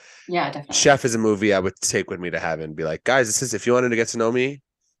 So, Yeah, definitely. Chef is a movie I would take with me to heaven. And be like, guys, this is if you wanted to get to know me,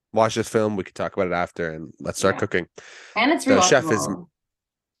 watch this film. We could talk about it after, and let's start Yeah. cooking. And it's The Chef is rewatchable.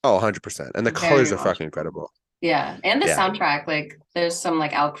 100%, and the Very colors are fucking rewatchable. incredible. Yeah. And the Yeah, soundtrack, like there's some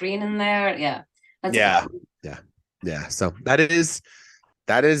like Al Green in there. Yeah. That's a good yeah, one. yeah, yeah. So that is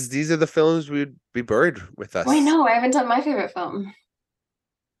these are the films we'd be buried with Wait, us. no, I haven't done my favorite film.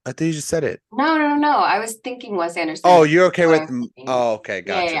 I think you just said it. No, no, no, no. I was thinking Wes Anderson. Oh, That's you're okay what I with? was thinking. Oh, okay,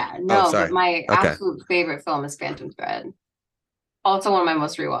 Yeah, yeah, gotcha. yeah. Oh, No, but sorry. my Okay. absolute favorite film is Phantom Thread. Also one of my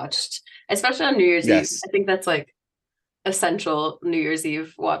most rewatched, especially on New Year's Eve. Yes. I think that's like essential New Year's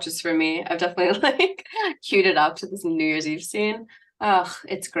Eve watches for me. I've definitely like queued it up to this New Year's Eve scene. Oh,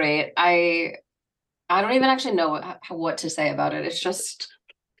 it's great. I don't even actually know what to say about it.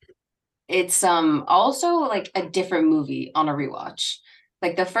 It's also like a different movie on a rewatch.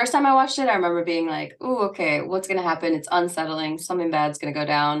 Like the first time I watched it, I remember being like, "Ooh, okay, what's gonna happen? It's unsettling. Something bad's gonna go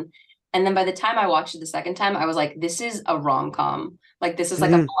down." And then by the time I watched it the second time, I was like, "This is a rom-com. Like this is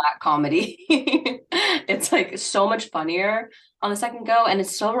like a Mhm. black comedy." It's like so much funnier on the second go, and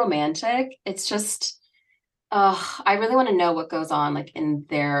it's so romantic. It's just, I really want to know what goes on like in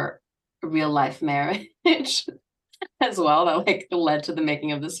their real life marriage as well that like led to the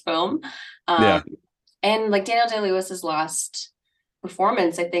making of this film. Um, Yeah. and like Daniel Day-Lewis's last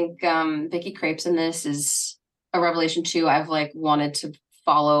performance, I think Vicky Krieps in this is a revelation too. I've like wanted to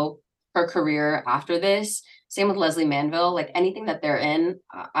follow her career after this. Same with Leslie Manville. Like anything that they're in,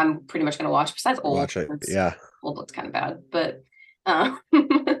 I'm pretty much gonna watch. Besides Old, Watch it. because Yeah. Old looks kind of bad, but uh,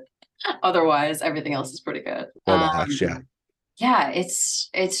 otherwise everything else is pretty good. Old Ash. Yeah. Yeah, it's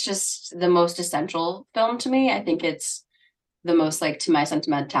just the most essential film to me. I think it's the most like to my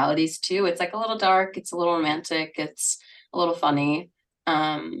sentimentalities too. It's like a little dark, it's a little romantic, it's a little funny.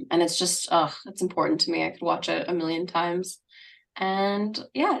 And it's just it's important to me. I could watch it a million times. And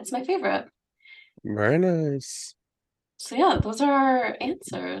yeah, it's my favorite. Very nice. So yeah, those are our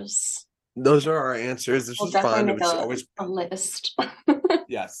answers. Those are our answers. This We'll was definitely fun. It make was always a list.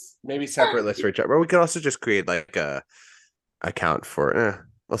 yes. Maybe separate lists for each other. Or we could also just create like a account for.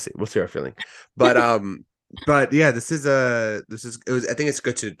 We'll see. We'll see our feeling. But but yeah, this is it was. I think it's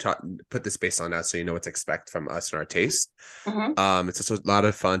good to put this based on that so you know what to expect from us and our taste. Hmm. It's just a lot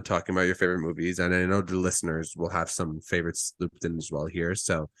of fun talking about your favorite movies, and I know the listeners will have some favorites looped in as well here.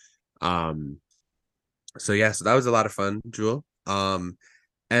 Um, so yeah, so that was a lot of fun, Jewel.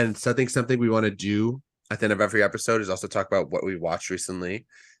 And so I think something we want to do at the end of every episode is also talk about what we watched recently,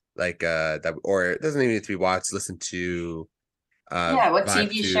 like that, or it doesn't even need to be watched. Listen to, Yeah, what vibe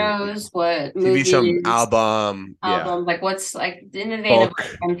TV to shows, what TV show, movies, album, yeah, albums, like what's like in the vein of book,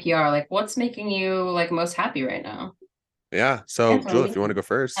 like NPR, like what's making you like most happy right now? yeah. So Answer Jewel, if you want me. to go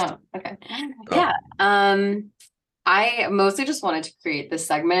first, Oh, okay. oh, Yeah. I mostly just wanted to create this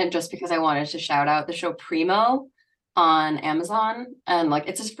segment just because I wanted to shout out the show Primo on Amazon. And like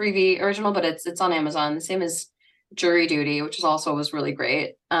it's a freebie original, but it's on Amazon, the same as Jury Duty, which is also was really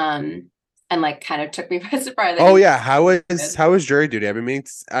great. And like kind of took me by surprise. I oh didn't yeah. good. How was Jury Duty? I mean,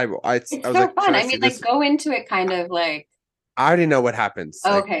 It's I was so like, should fun. I I mean, see like this? go into it kind of like, I already know what happens,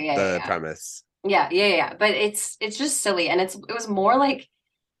 like okay, yeah, yeah, the yeah. premise. Yeah, yeah, yeah. But it's just silly. And it was more like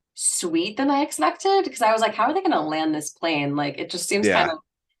sweet than I expected because I was like, how are they going to land this plane? Like, it just seems kind Yeah, of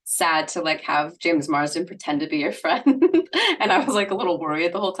sad to like have James Marsden pretend to be your friend. And I was like a little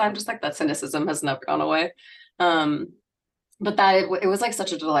worried the whole time, just like that cynicism has never gone away. Um, but that it was like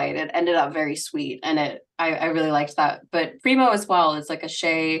such a delight. It ended up very sweet, and I really liked that. But Primo as well is like a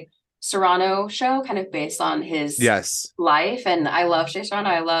Shea Serrano show, kind of based on his yes, life, and I love Shea Serrano.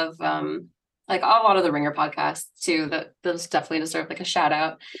 I love like a lot of the Ringer podcasts too. That those definitely deserve like a shout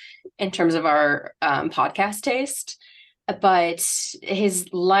out in terms of our podcast taste. But his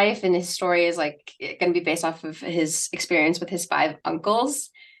life and his story is like going to be based off of his experience with his five uncles.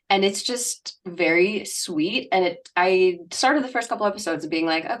 And it's just very sweet. And I started the first couple episodes being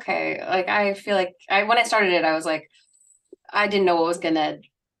like, okay, like I feel like when I started it, I was like, I didn't know what was going to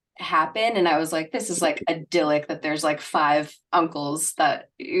happen, and I was like, this is like idyllic that there's like five uncles, that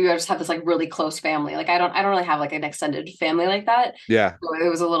you just have this like really close family. Like I don't really have like an extended family like that. Yeah. So it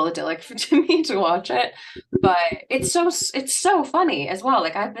was a little idyllic to me to watch it. But it's so funny as well.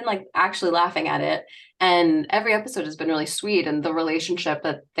 Like I've been like actually laughing at it, and every episode has been really sweet, and the relationship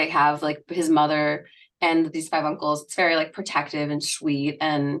that they have, like his mother and these five uncles, it's very like protective and sweet.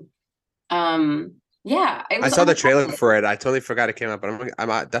 And yeah, it I was saw the trailer unexpected. for it. I totally forgot it came out, but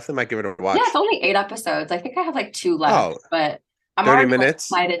I definitely might give it a Yeah, it's watch. only 8 episodes. I think I have like two left, Oh, but I'm 30 already like minutes.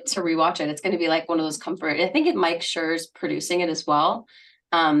 excited to rewatch it. It's going to be like one of those comfort. I think Mike Schur's producing it as well.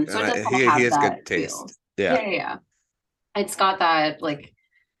 So And it does kind of he have has good that feel. taste. Yeah. Yeah, yeah, yeah. It's got that like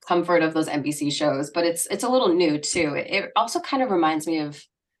comfort of those NBC shows, but it's a little new too. It also kind of reminds me of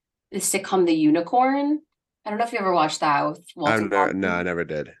the sitcom The Unicorn. I don't know if you ever watched that with Walter No, I Baldwin. never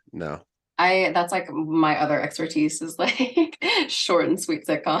did. No. That's like my other expertise is like short and sweet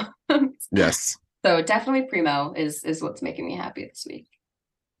sitcoms. Yes. So definitely Primo is what's making me happy this week.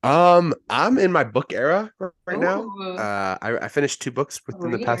 I'm in my book era right now. Ooh, I finished two books a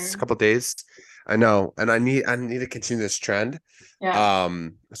within the past reader. couple days. I know, and I need to continue this trend. Yeah.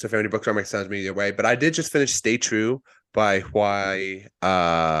 So if any books are my sounds me either way, but I did just finish Stay True by Huai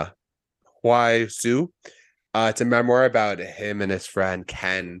Su. It's a memoir about him and his friend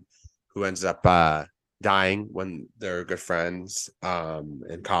Ken, who ends up dying when they're good friends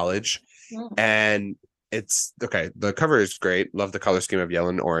in college. And it's okay. The cover is great. Love the color scheme of yellow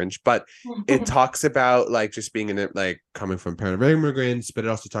and orange, but it Mm. talks about like just being in it, like coming from parent of immigrants, but it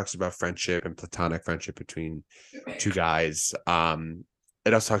also talks about friendship and platonic friendship between two guys.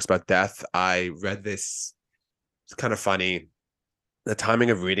 It also talks about death. I read this. It's kind of funny. The timing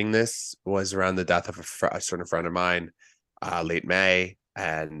of reading this was around the death of a certain friend of mine, late May.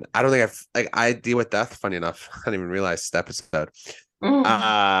 And I don't think I deal with death. Funny enough, I didn't even realize this episode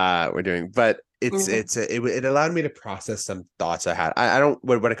we're doing, but it allowed me to process some thoughts I had. I don't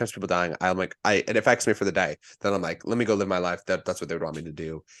when it comes to people dying, I'm like it affects me for the day. Then I'm like, let me go live my life. That's what they would want me to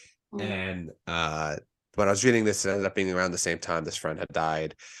do. And when I was reading this, it ended up being around the same time this friend had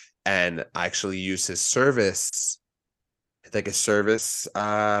died, and I actually used his service, like a service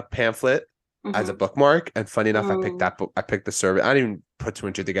pamphlet as a Mhm. bookmark. And funny enough, I picked Mm. that book. I picked the service. I didn't even put two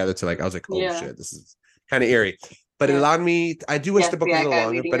and two together to like. I was like, oh Yeah. shit, this is kind of eerie. But it Yeah. allowed me. I do wish Yes, the book the was a little guy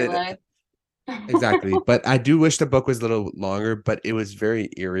longer, leading but your it life. exactly. But I do wish the book was a little longer. But it was very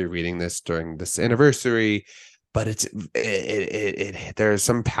eerie reading this during this anniversary. But there's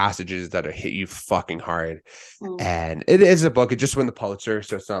some passages that are hit you fucking hard, Mm. and it is a book. It just won the Pulitzer,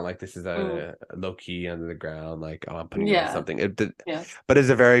 so it's not like this is Mm. a low key under the ground, like, oh, I'm putting it on Yeah. something. Yeah. But it's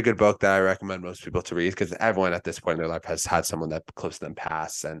a very good book that I recommend most people to read, because everyone at this point in their life has had someone that close to them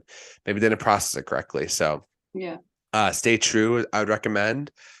pass and maybe didn't process it correctly. So, Yeah. Stay True, I would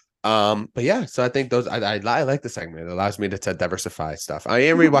recommend. But yeah, so I think those I like the segment. It allows me to diversify stuff. I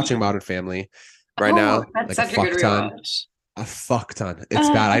am rewatching Modern Family right Oh, now, that's like a such a good fuck ton. rewatch. A fuck ton. It's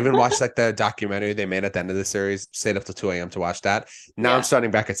bad. I even watched like the documentary they made at the end of the series, stayed up till 2 a.m. to watch that. Now I'm Yeah.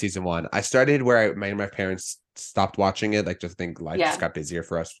 starting back at season one. I started where my parents stopped watching it. Like, just think life just Yeah. got busier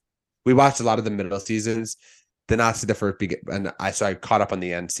for us. We watched a lot of the middle seasons, then not to the first begin, and I caught up on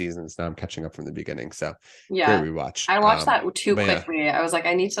the end seasons. Now I'm catching up from the beginning. So great Yeah. rewatch. I watched that too But yeah, quickly. I was like,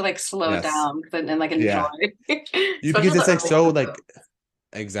 I need to like slow yes. down and like enjoy, Yeah. You especially because the it's like early so like episodes.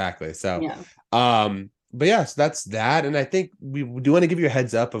 exactly. So Yeah. but yeah, so that's that. And I think we do want to give you a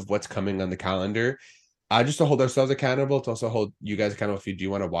heads up of what's coming on the calendar. Just to hold ourselves accountable, to also hold you guys accountable if you do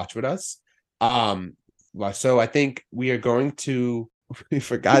want to watch with us. Well, so I think we are going to we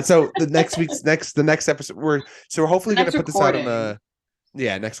forgot. So the next episode we're The hopefully gonna next put this out on recording.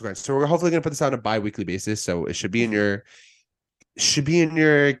 a next recording. So we're hopefully gonna put this out on a bi-weekly basis. So it should be in your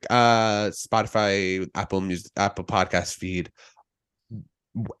Spotify, Apple Music, Apple Podcast feed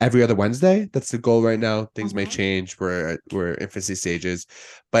every other Wednesday. That's the goal right now. Things may Mhm. change. We're infancy stages,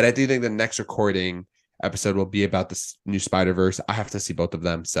 but I do think the next recording episode will be about this new Spider-Verse. I have to see both of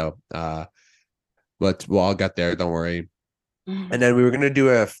them, so we'll all get there. Don't worry. And then we were gonna do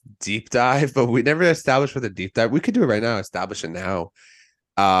a deep dive, but we never established what the deep dive. We could do it right now. Establish it now.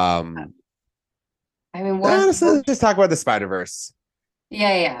 Um, I mean, Honestly, let's just talk about the Spider-Verse.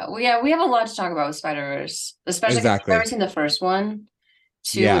 yeah, yeah. We have a lot to talk about with Spider-Verse, especially because I've never Exactly. seen the first one.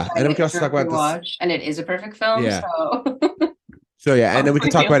 Two, which Yeah, I and then we made can also sure talk to about this. rewatch, and it is a perfect film, Yeah. so So yeah, and then we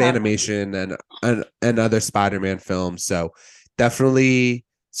can hopefully talk you'll about have animation and other Spider-Man films. So definitely,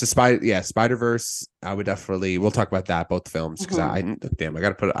 Spider-Verse. I would definitely we'll talk about that, both films, because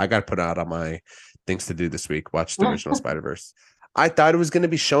Mhm. I gotta put it out on my things to do this week. Watch the original Spider-Verse. I thought it was gonna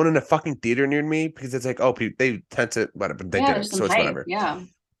be shown in a fucking theater near me, because it's like, oh, they tend to whatever, but they Yeah, there's didn't, some so it's hype. whatever. Yeah.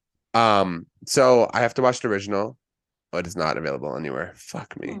 So I have to watch the original. Oh, it is not available anywhere.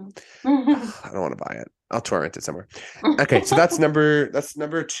 Fuck me. Mm. I don't want to buy it. I'll torrent it somewhere. Okay, so that's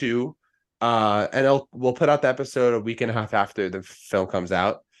number two. And we'll put out the episode a week and a half after the film comes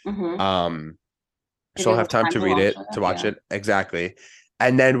out. Hmm. Um, Give so I'll you have time time to to read watch it, it. to watch Yeah. it. Exactly.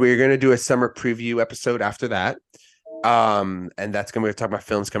 And then we're gonna do a summer preview episode after that. And that's gonna be talking about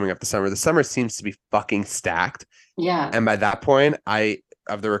films coming up the summer. The summer seems to be fucking stacked. Yeah. And by that point,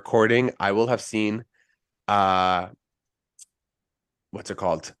 of the recording, I will have seen uh what's it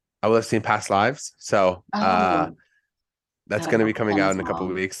called? I will have seen Past Lives. So Oh, that's God, I gonna be love that coming one out as in a couple of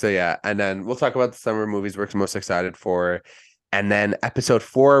well. weeks. So yeah, and then we'll talk about the summer movies we're most excited for. And then episode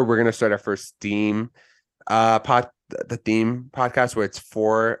 4, we're gonna start our first theme the theme podcast where it's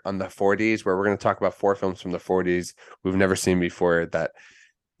 4 on the 40s, where we're gonna talk about 4 films from the 40s we've never seen before that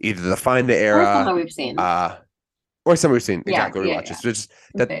either define the Or some era, that we've seen. or some we've seen Yeah, exactly yeah, rewatches. yeah. So just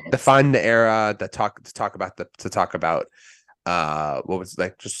The that favorites. define the era, that talk about what was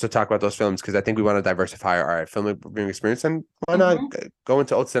like just to talk about those films because I think we want to diversify our film viewing experience and why not Hmm. go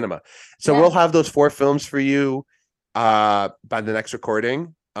into old cinema. So we'll Yeah. have those 4 films for you by the next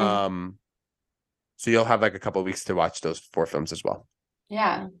recording. Mhm. So you'll have like a couple of weeks to watch those 4 films as well.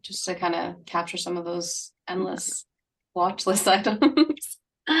 Yeah. Just to kind of capture some of those endless watch list items.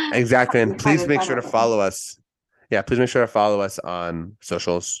 Exactly. I'm And please excited make about sure to them. follow us. Yeah, please make sure to follow us on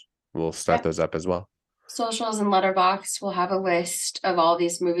socials. We'll start Yep. those up as well. Socials and Letterboxd will have a list of all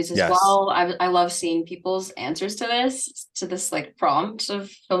these movies as Yes. well. I love seeing people's answers to this like prompt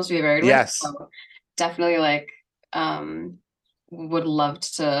of films to be buried with. Yes. So definitely like would love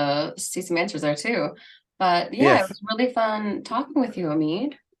to see some answers there too. But yeah, Yeah. it was really fun talking with you,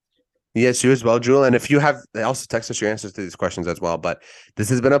 Amid. Yes, you as well, Jewel. And if you have, also text us your answers to these questions as well. But this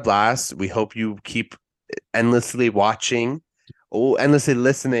has been a blast. We hope you keep endlessly watching, endlessly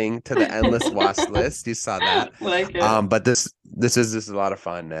listening to the endless watch list. You saw that. Like it. But this is a lot of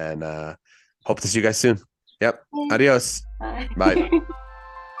fun, and hope to see you guys soon. Yep. Adios. Bye. Bye.